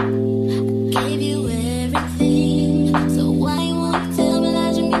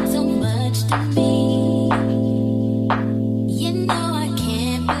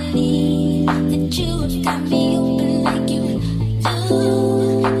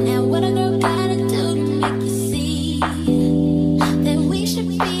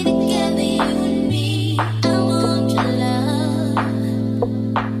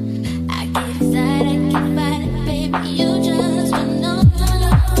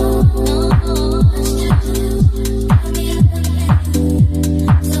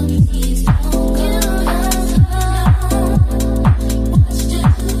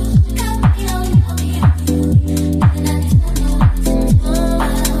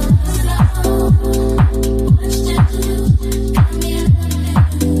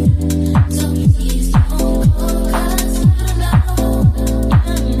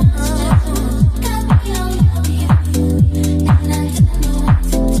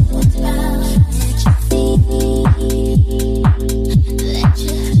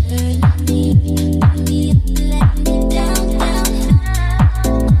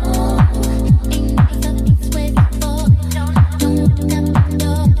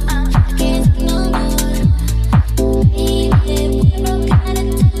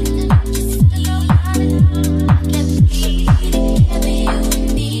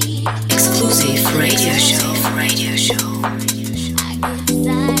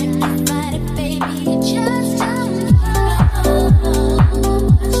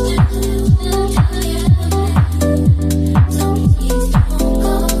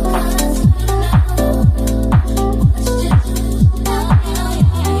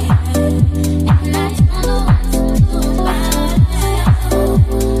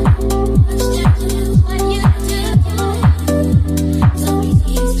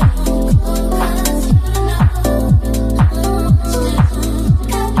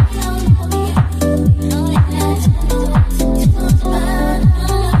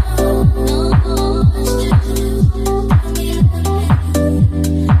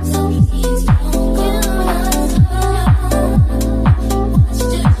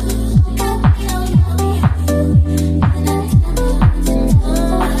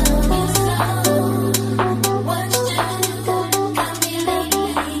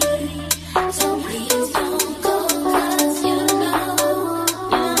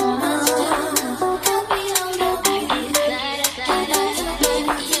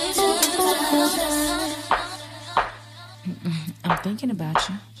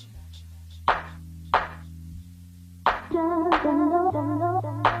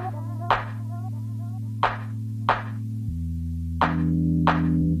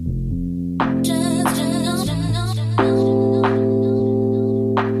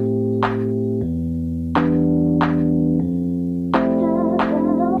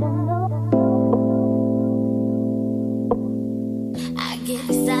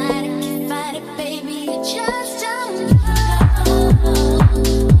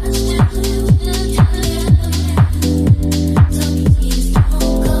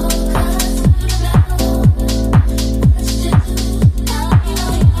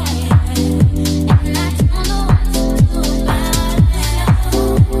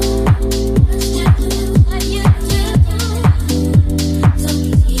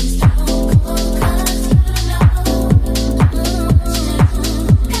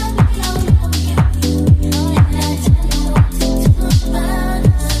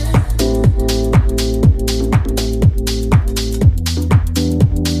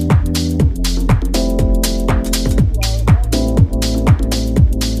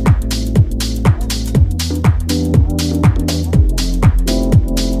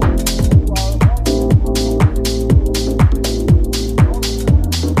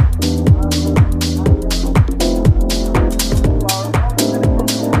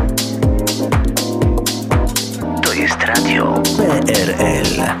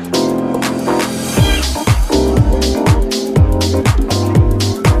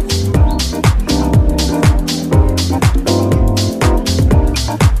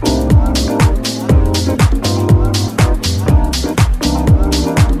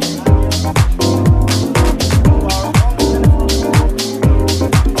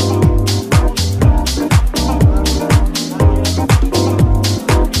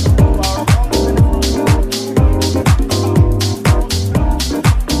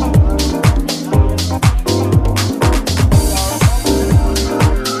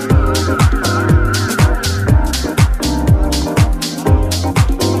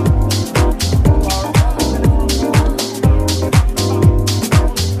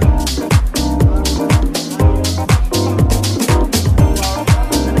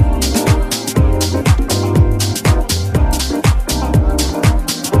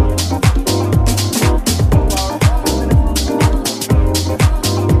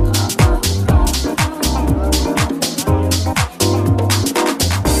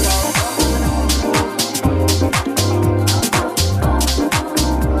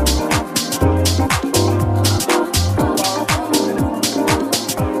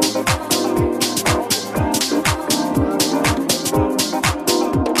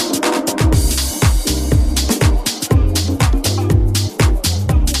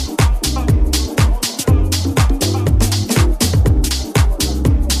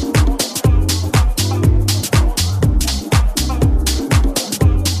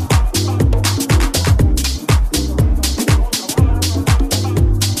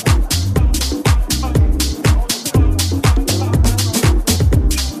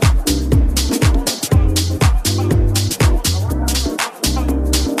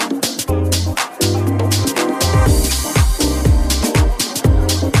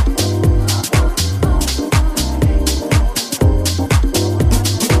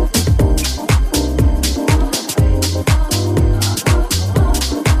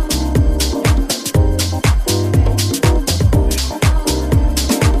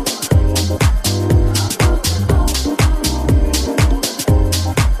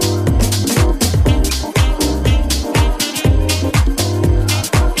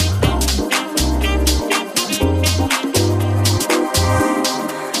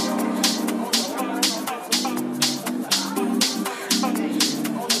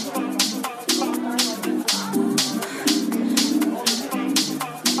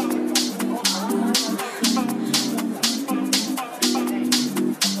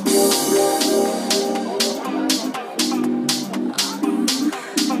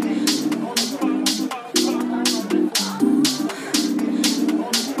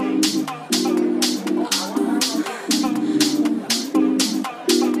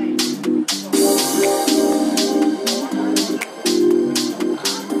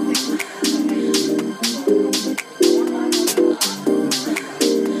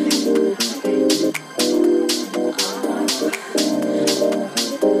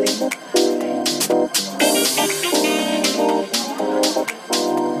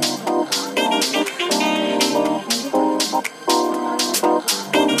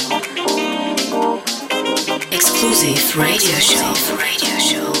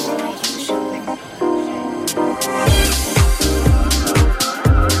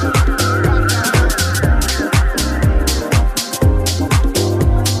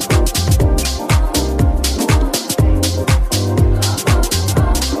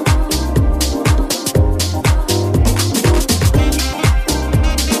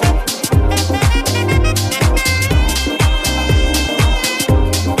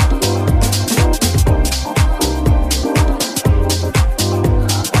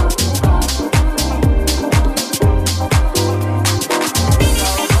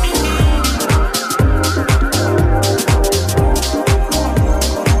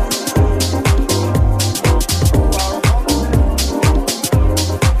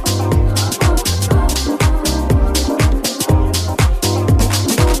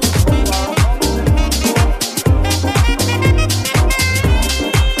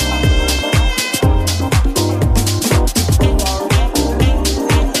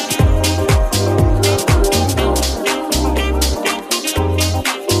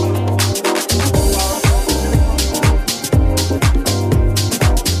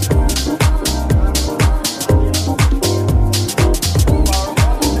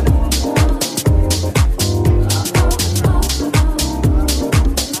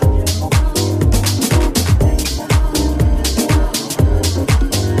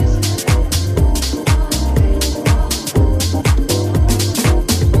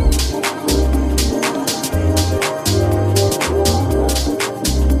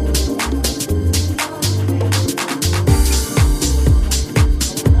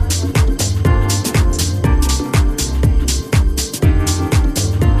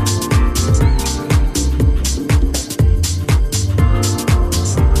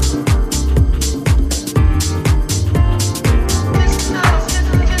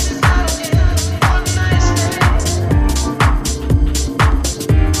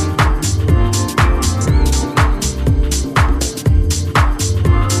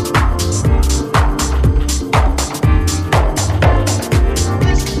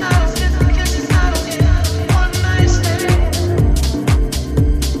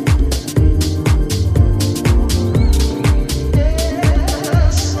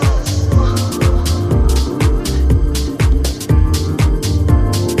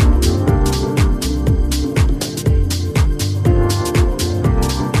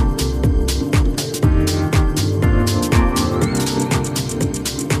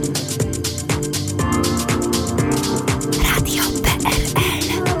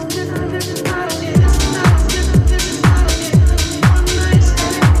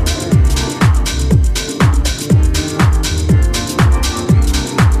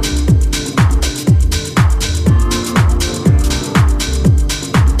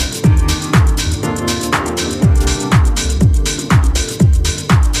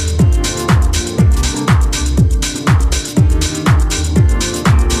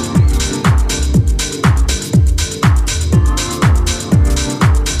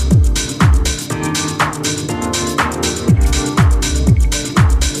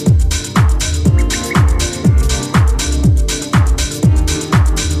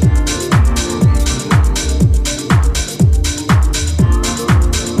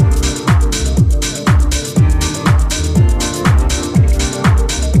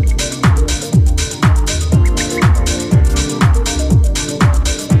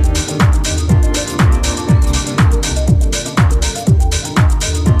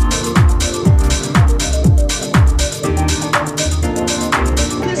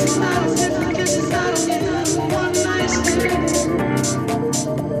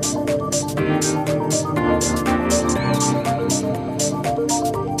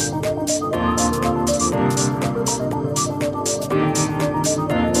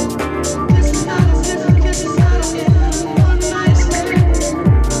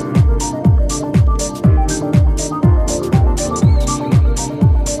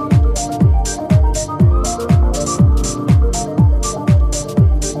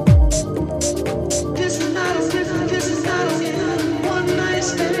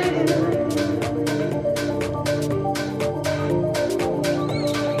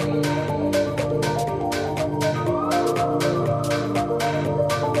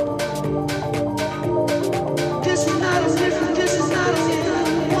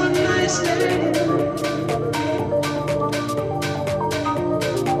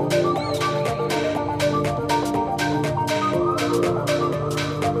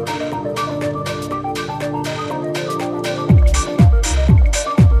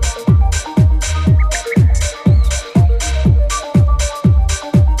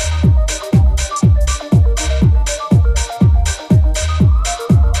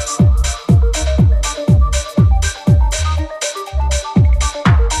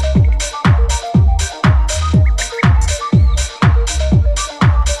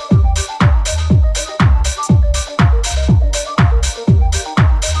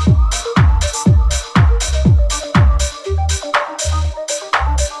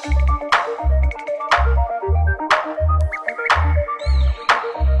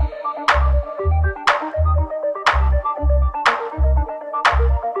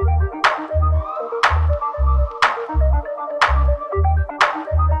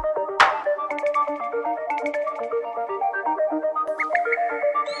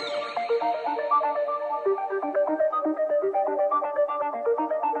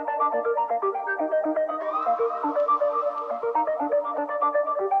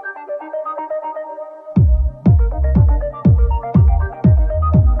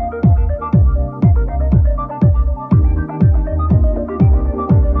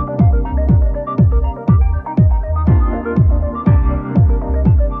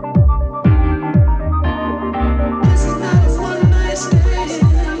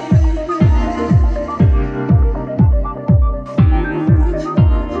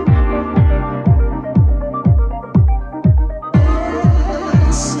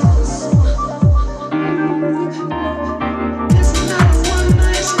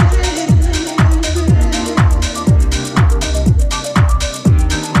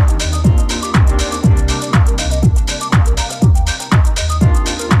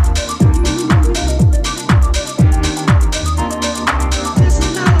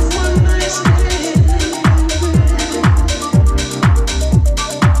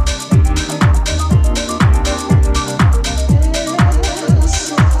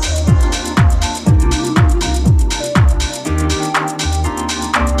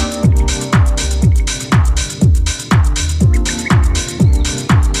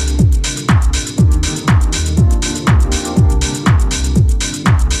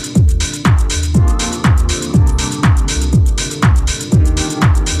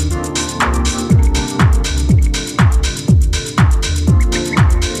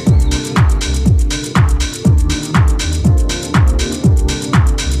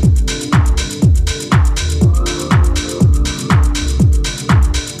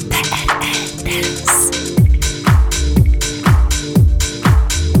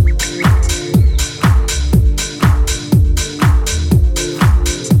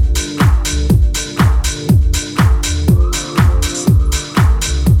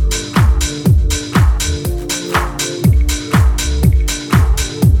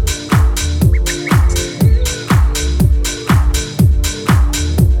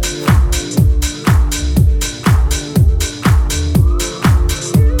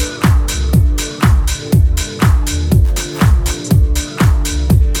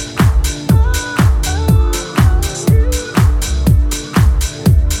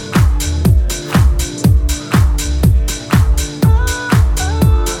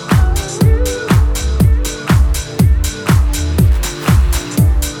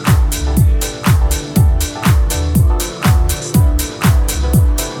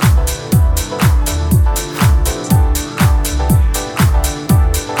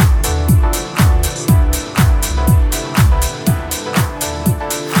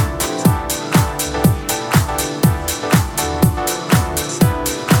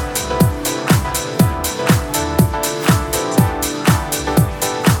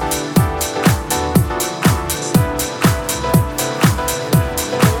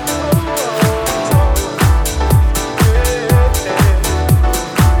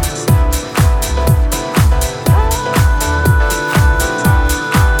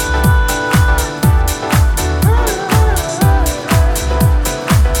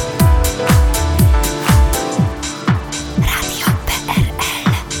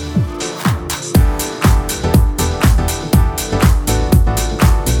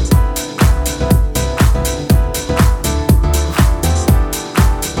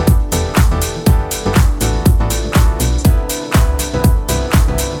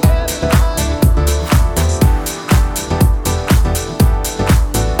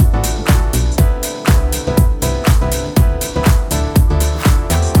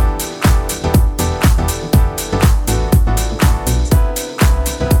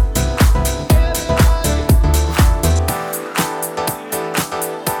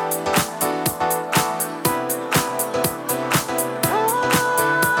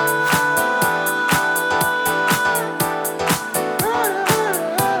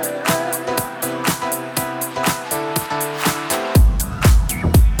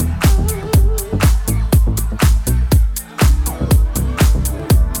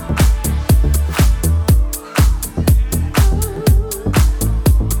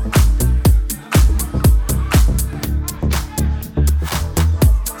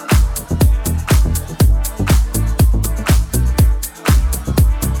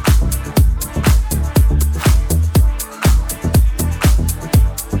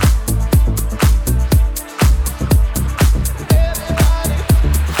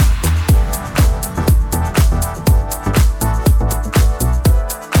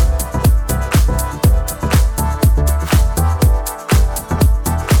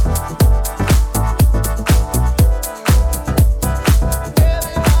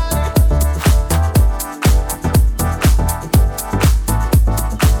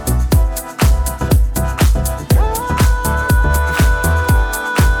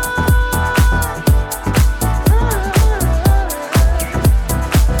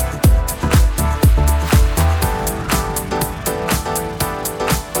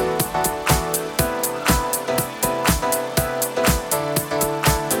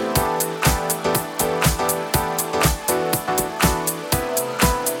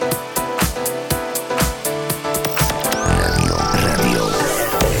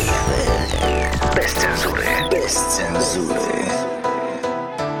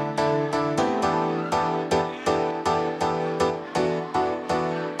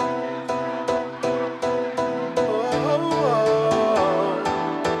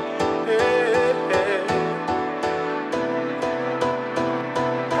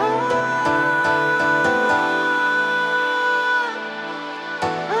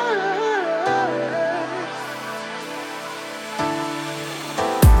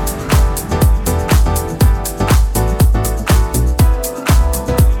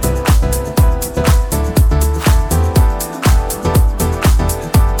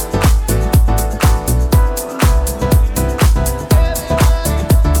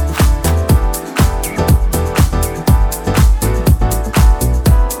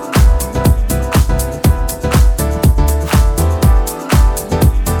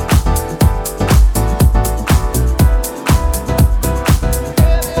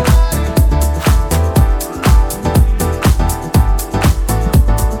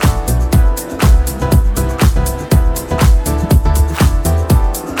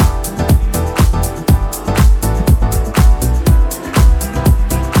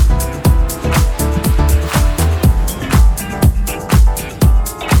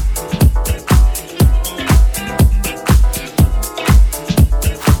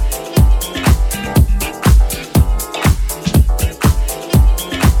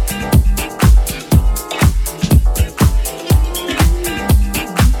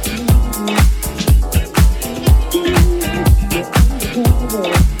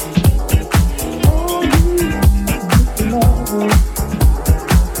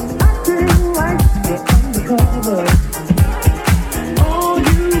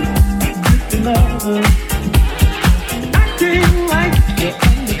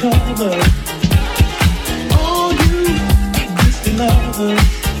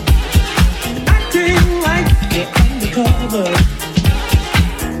 cover.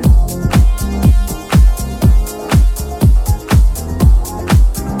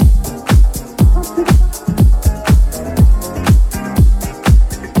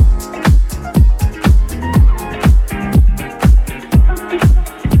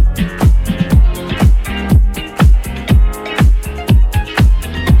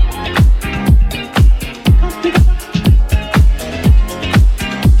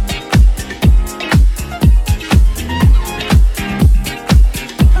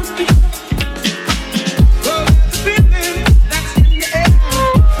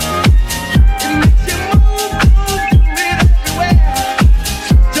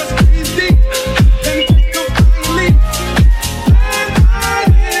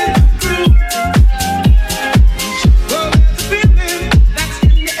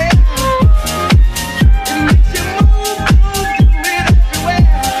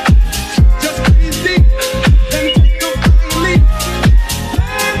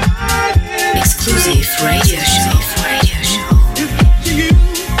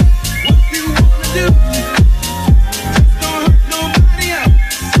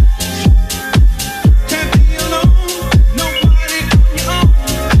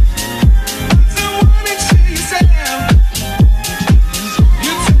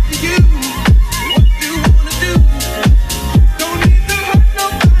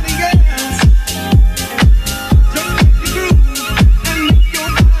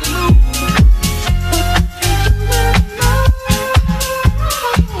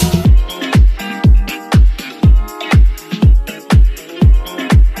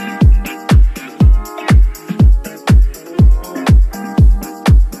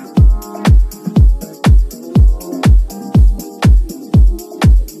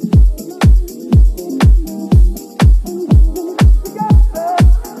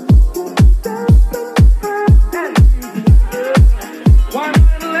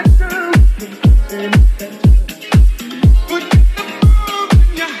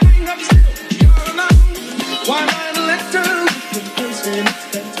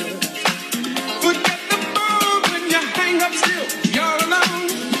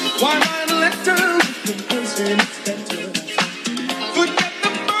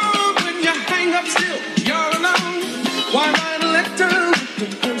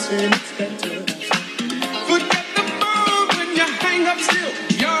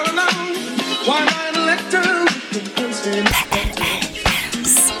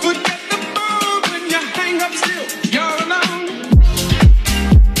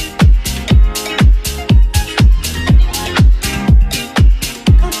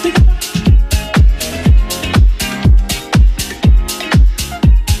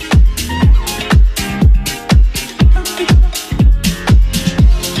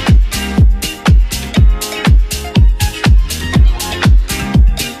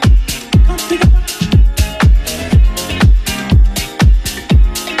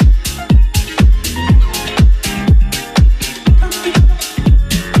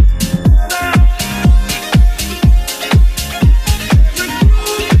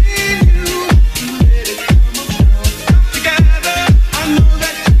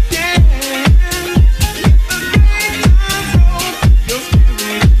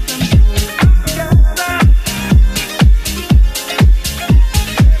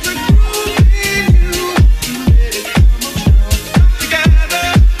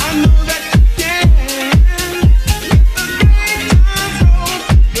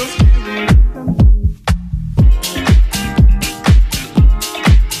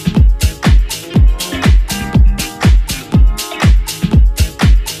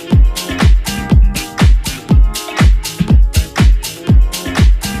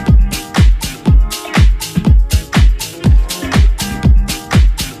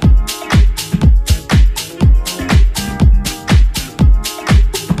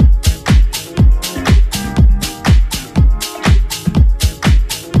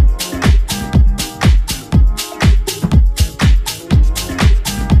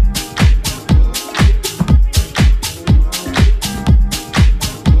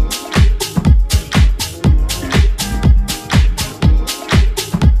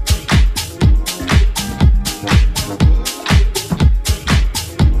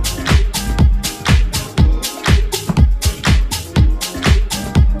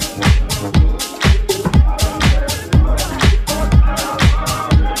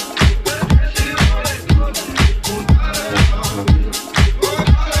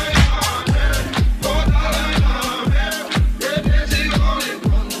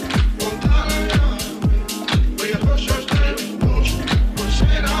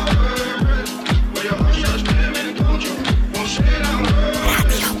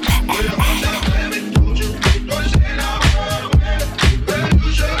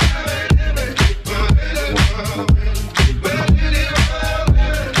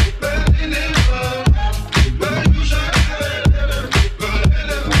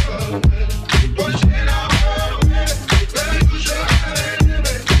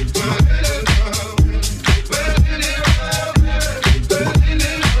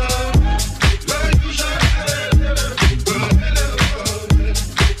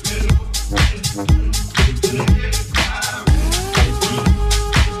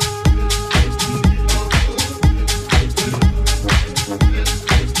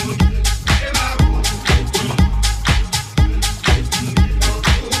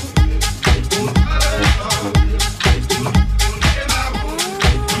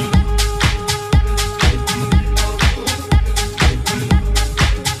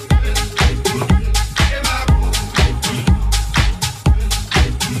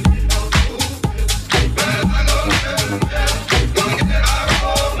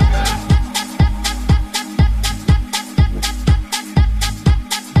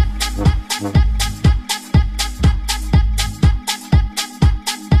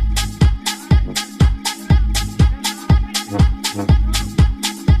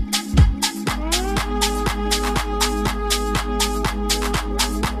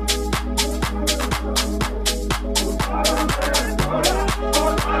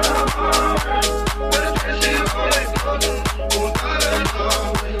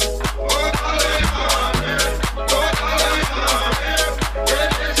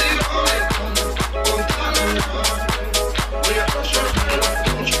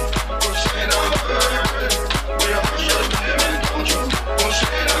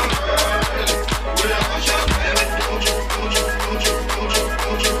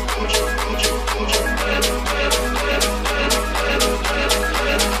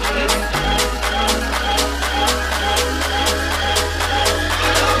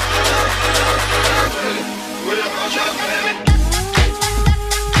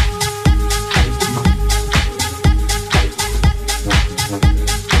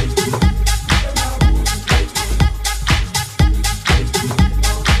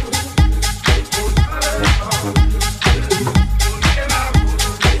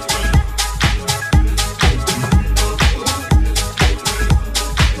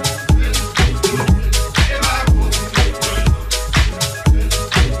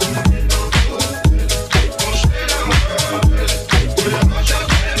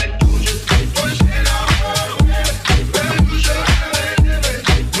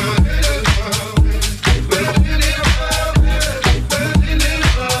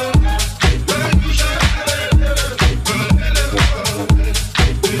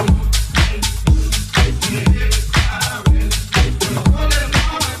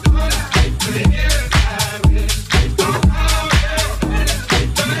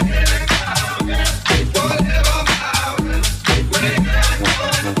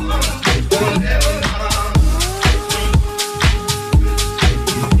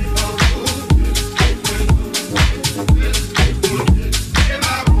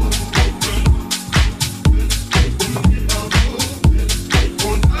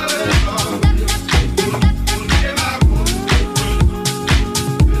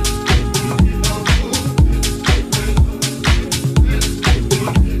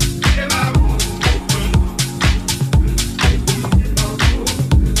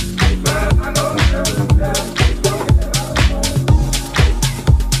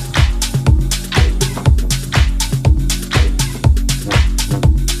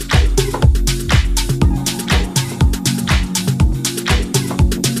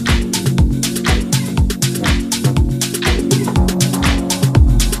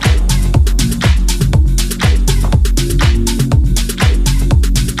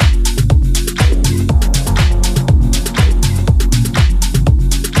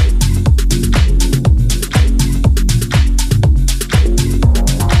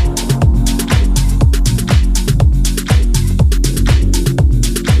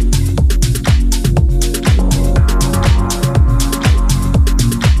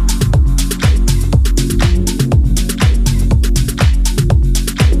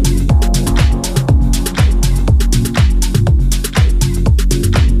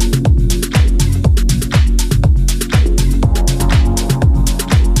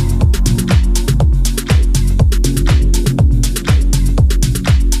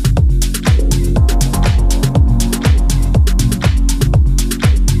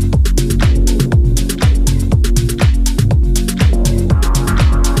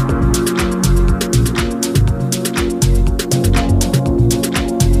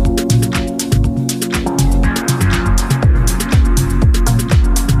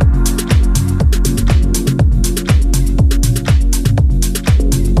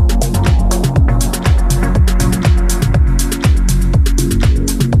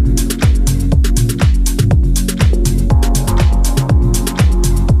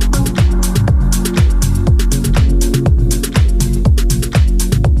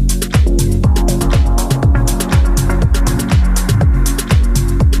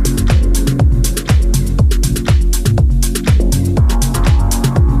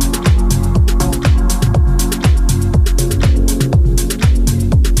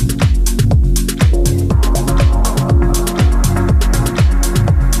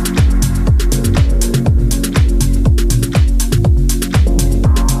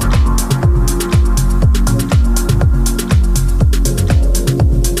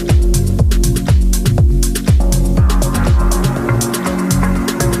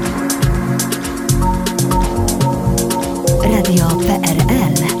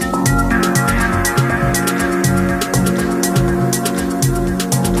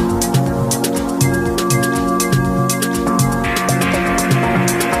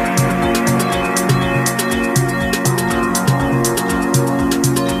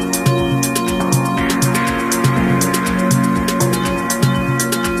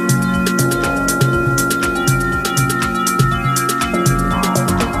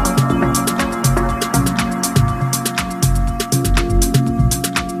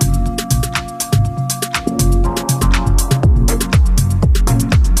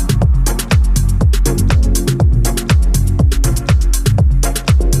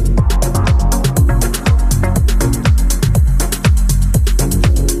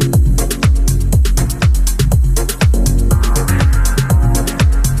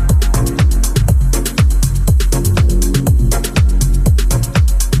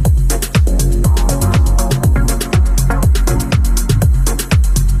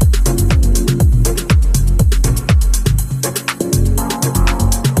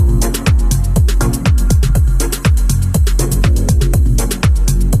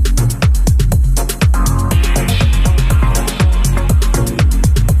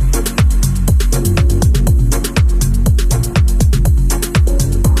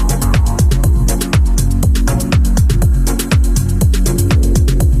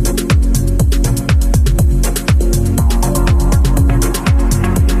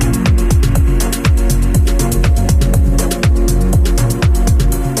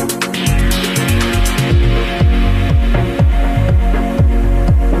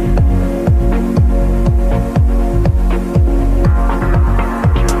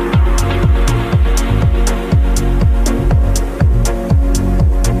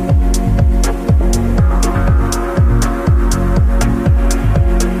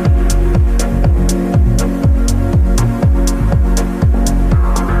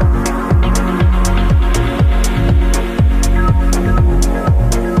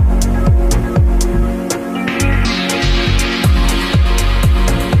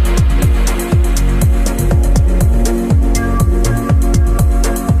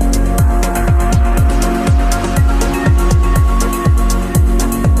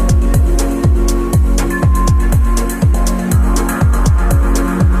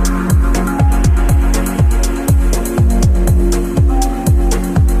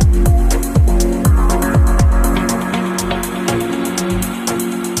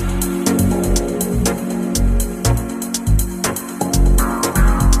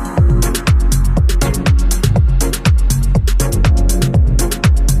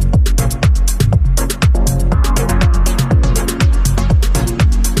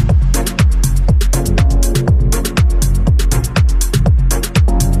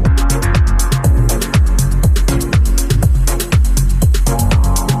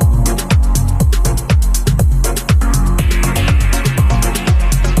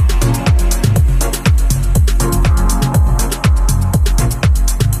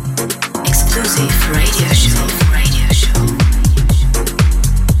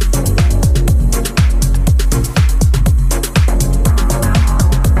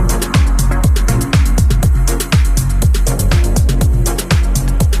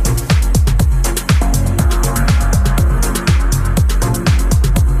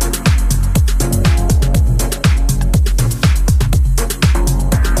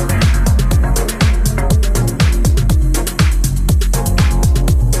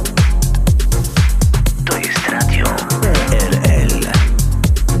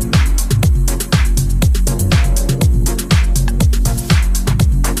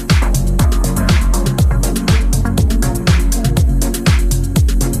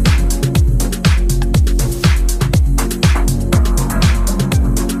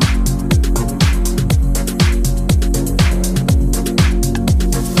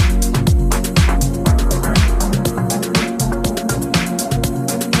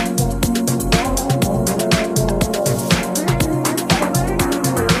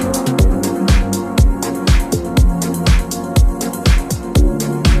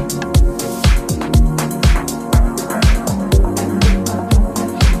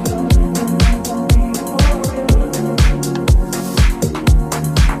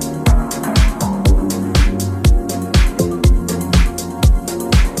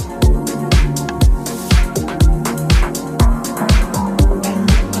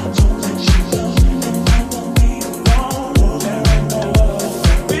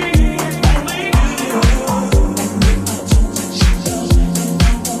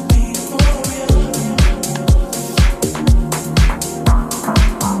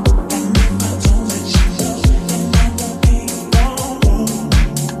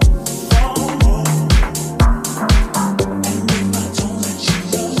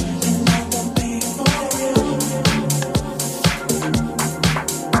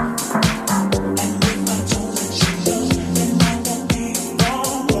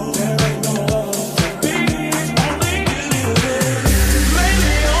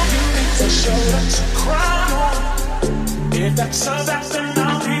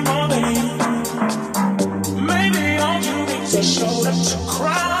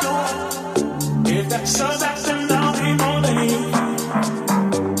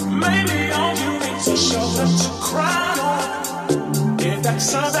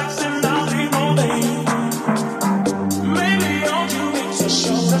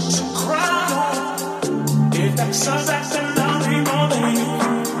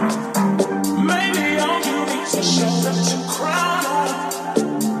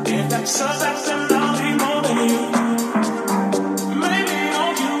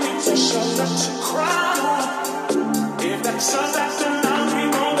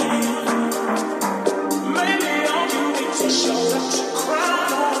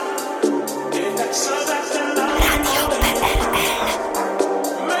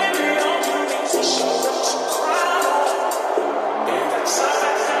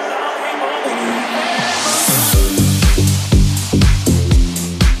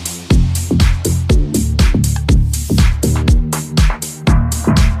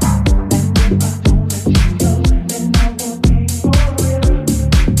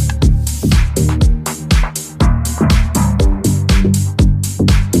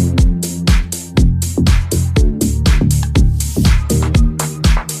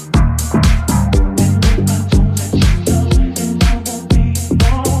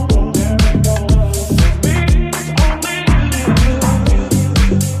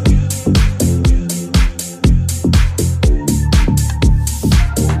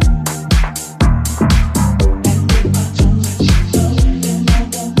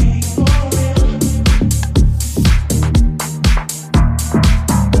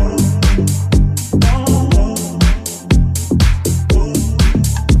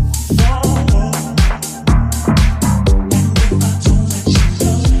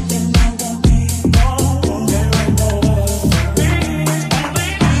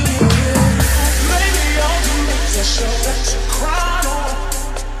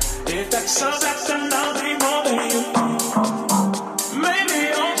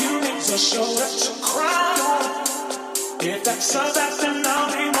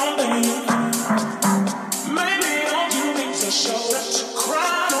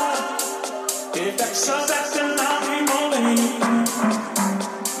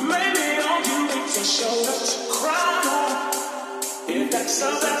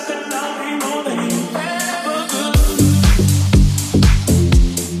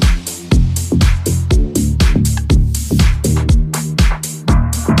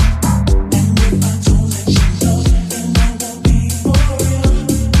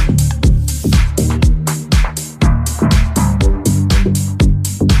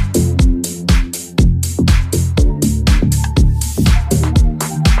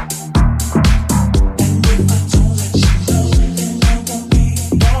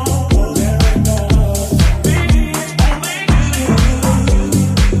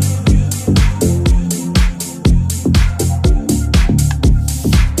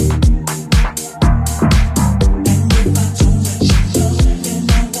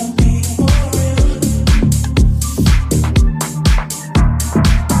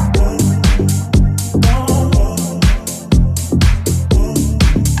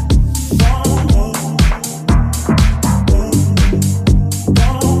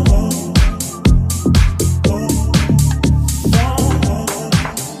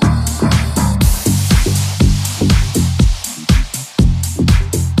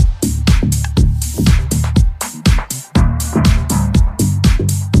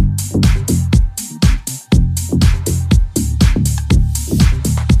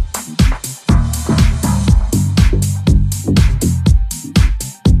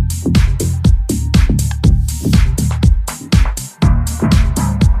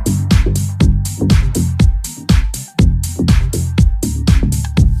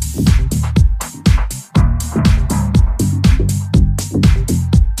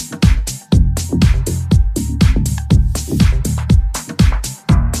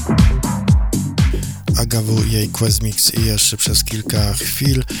 AGAWU i jej Quest Mix i jeszcze przez kilka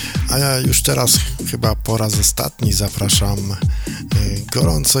chwil, a ja już teraz chyba po raz ostatni zapraszam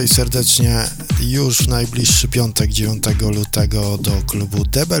gorąco i serdecznie już w najbliższy piątek 9 lutego do klubu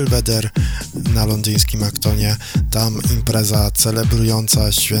The Belvedere na londyńskim Actonie. Tam impreza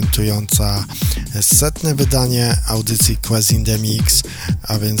celebrująca, świętująca 100. wydanie audycji Quest in the Mix,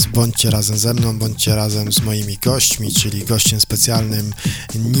 a więc bądźcie razem ze mną, bądźcie razem z moimi gośćmi, czyli gościem specjalnym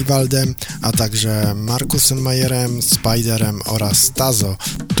Niwaldem, a także Markusem Majerem, Spiderem oraz Tazo.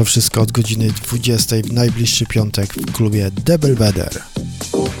 To wszystko od godziny 20 w najbliższy piątek w klubie The Belvedere.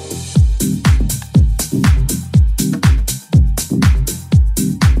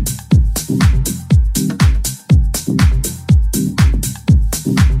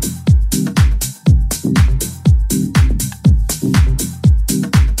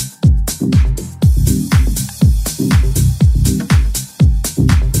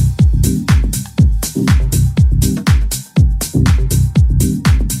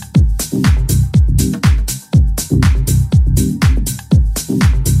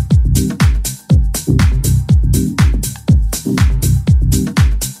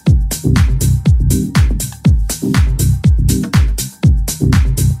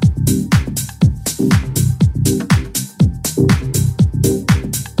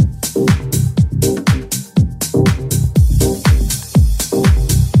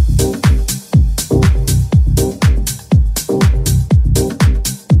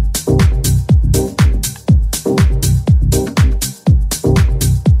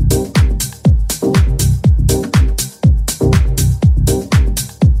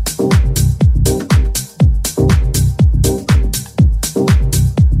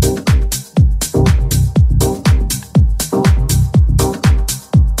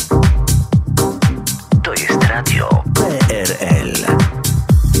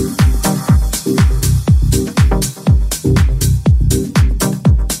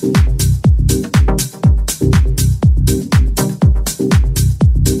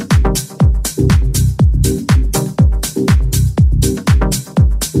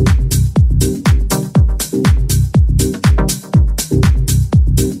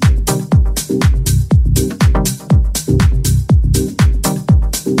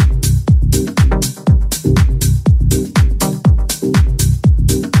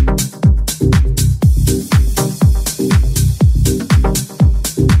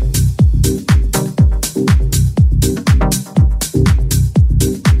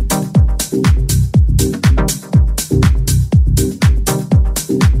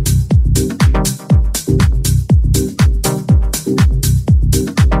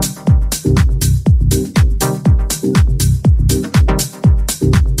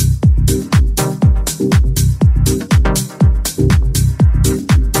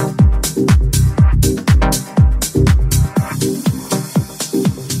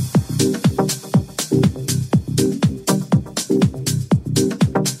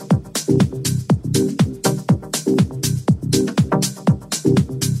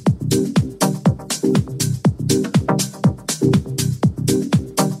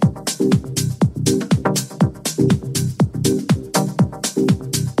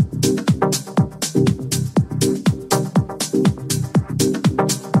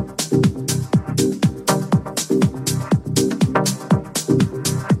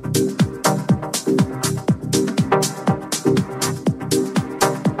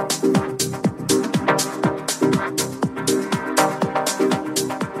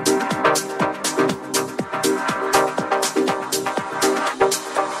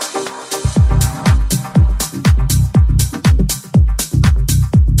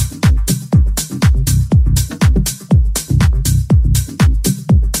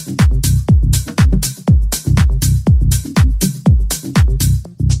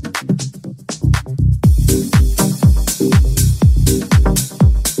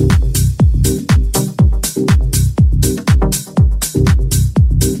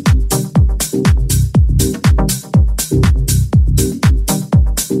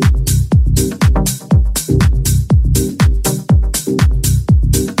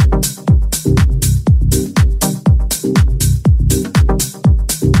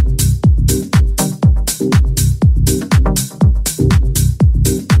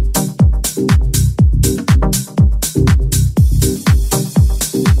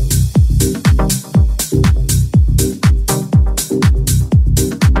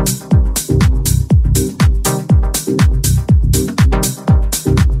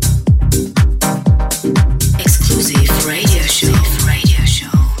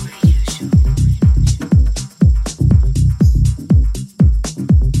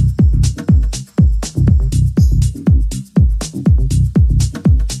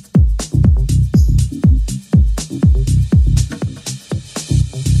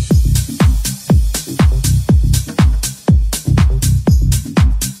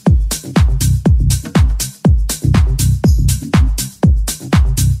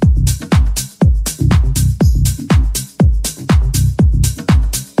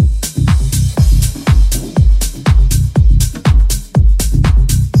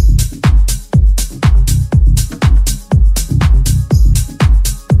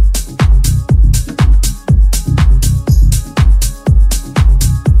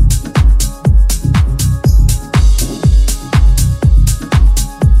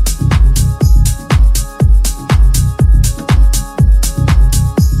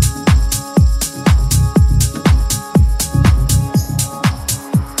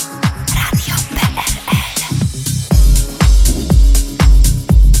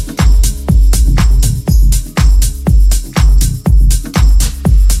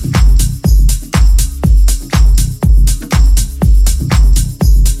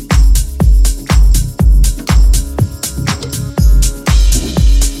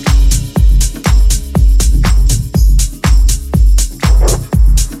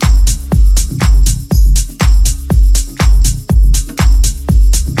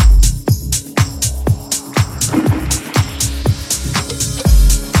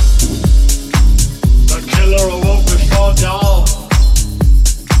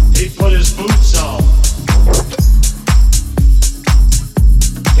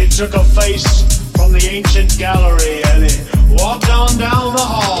 took a face from the ancient gallery and he walked on down the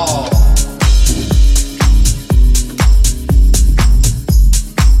hall.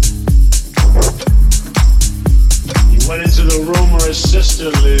 He went into the room where his sister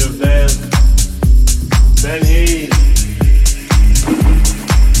lived, then he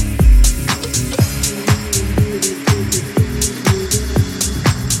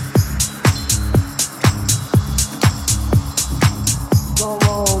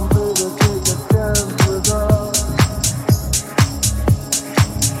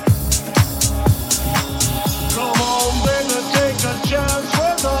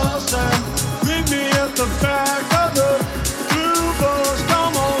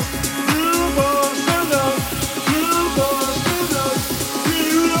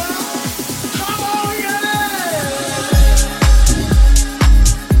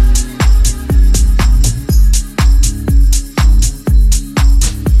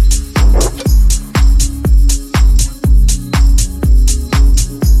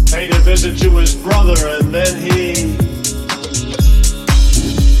to his brother, and then he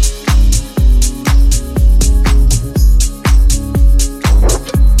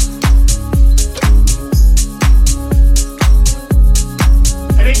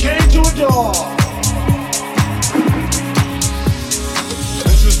came to a door.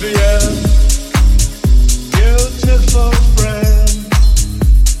 This is the end, beautiful friend.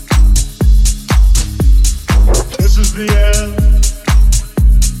 This is the end.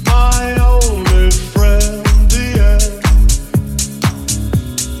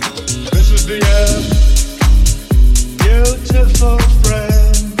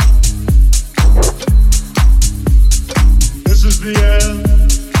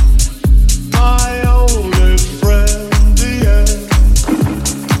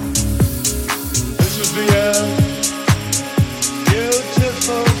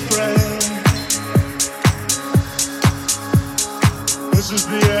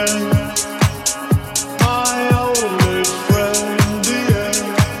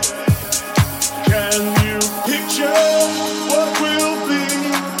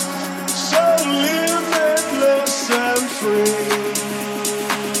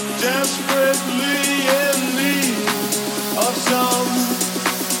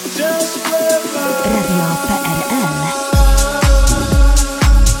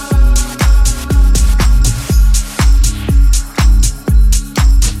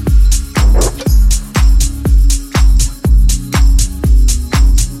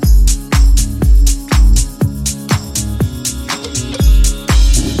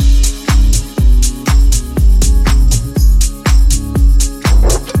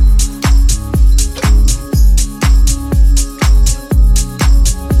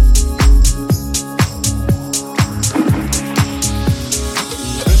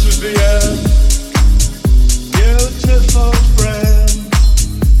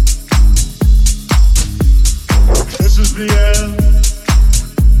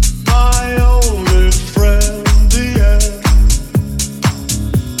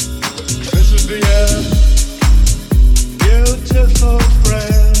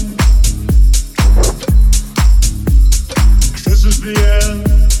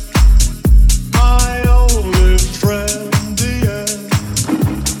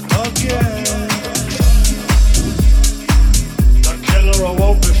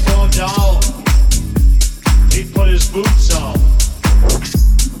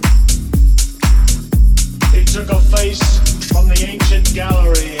 Took a face from the ancient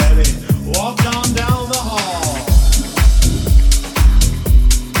gallery and he walked on down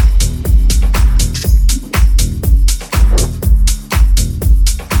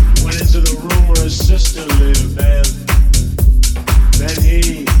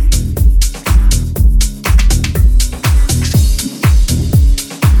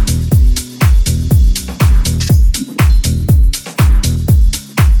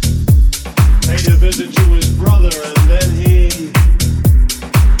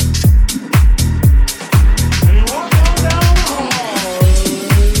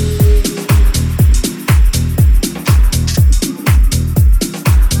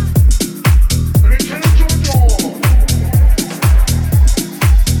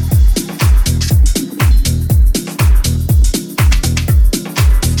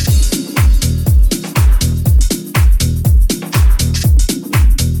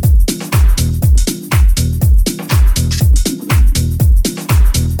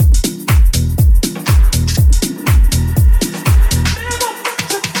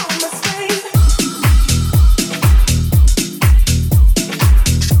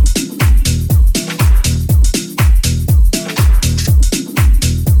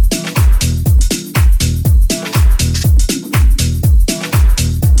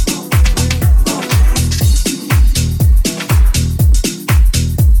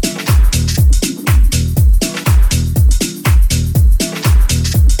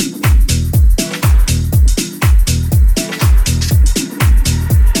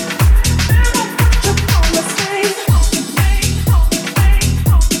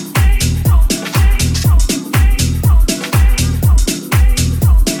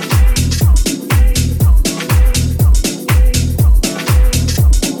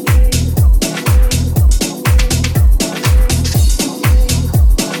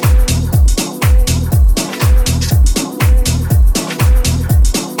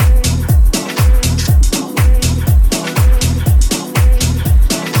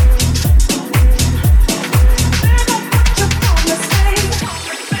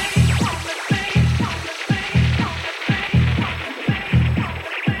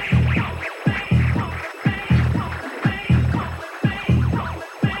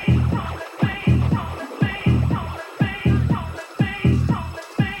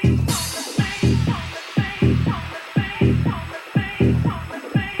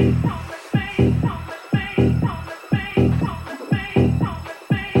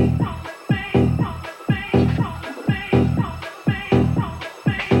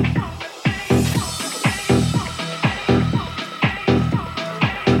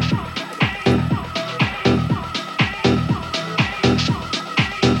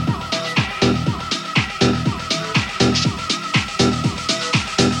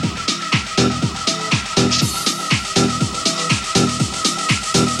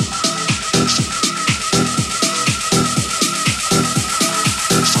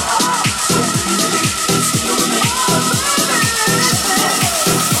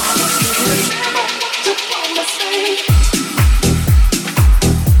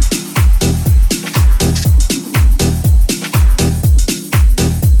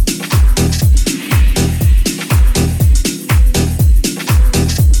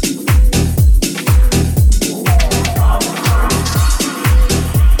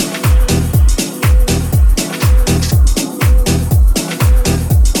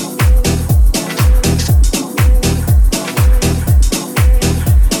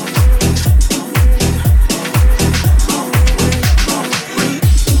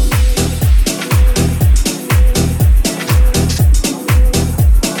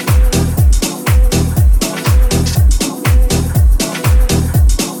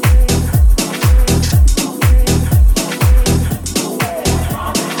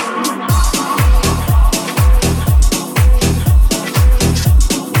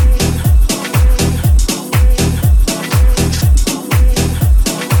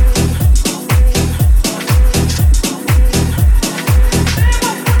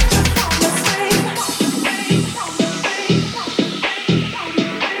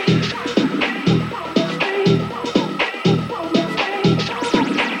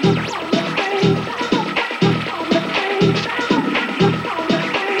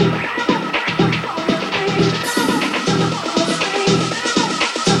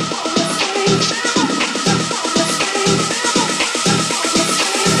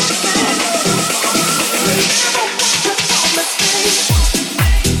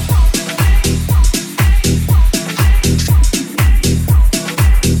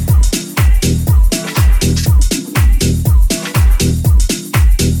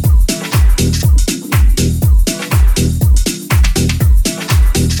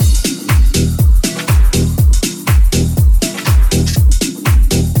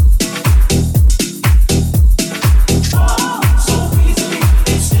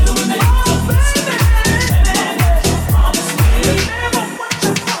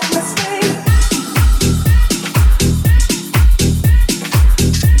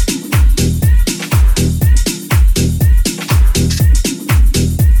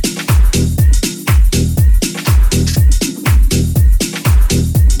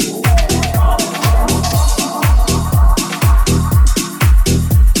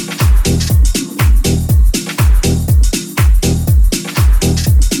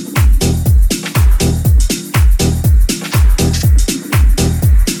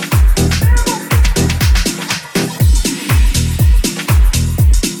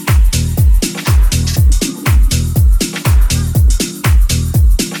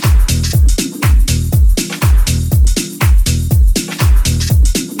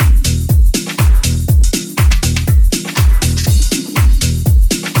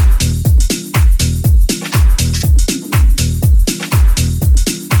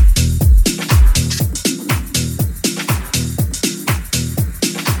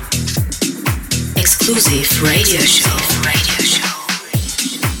exclusive radio show.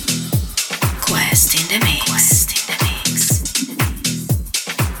 Quest in the mix.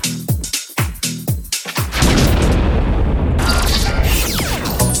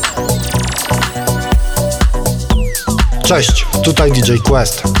 Cześć, tutaj DJ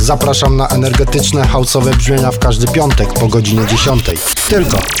Quest. Zapraszam na energetyczne, house'owe brzmienia w każdy piątek po godzinie 10.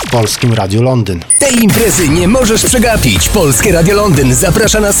 Tylko w Polskim Radiu Londyn. Tej imprezy nie możesz przegapić. Polskie Radio Londyn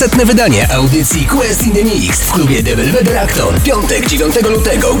zaprasza na 100. wydanie audycji Quest in the Mix w klubie The Velvet Reacton. Piątek 9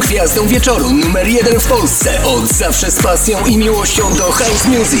 lutego gwiazdą wieczoru numer 1 w Polsce. Od zawsze z pasją i miłością do house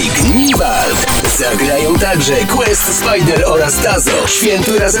music Niwald. Zagrają także Quest, Spider oraz Tazo.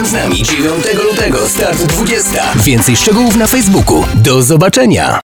 Świętuj razem z nami 9 lutego, start 20. Więcej szczegółów na Facebooku. Do zobaczenia!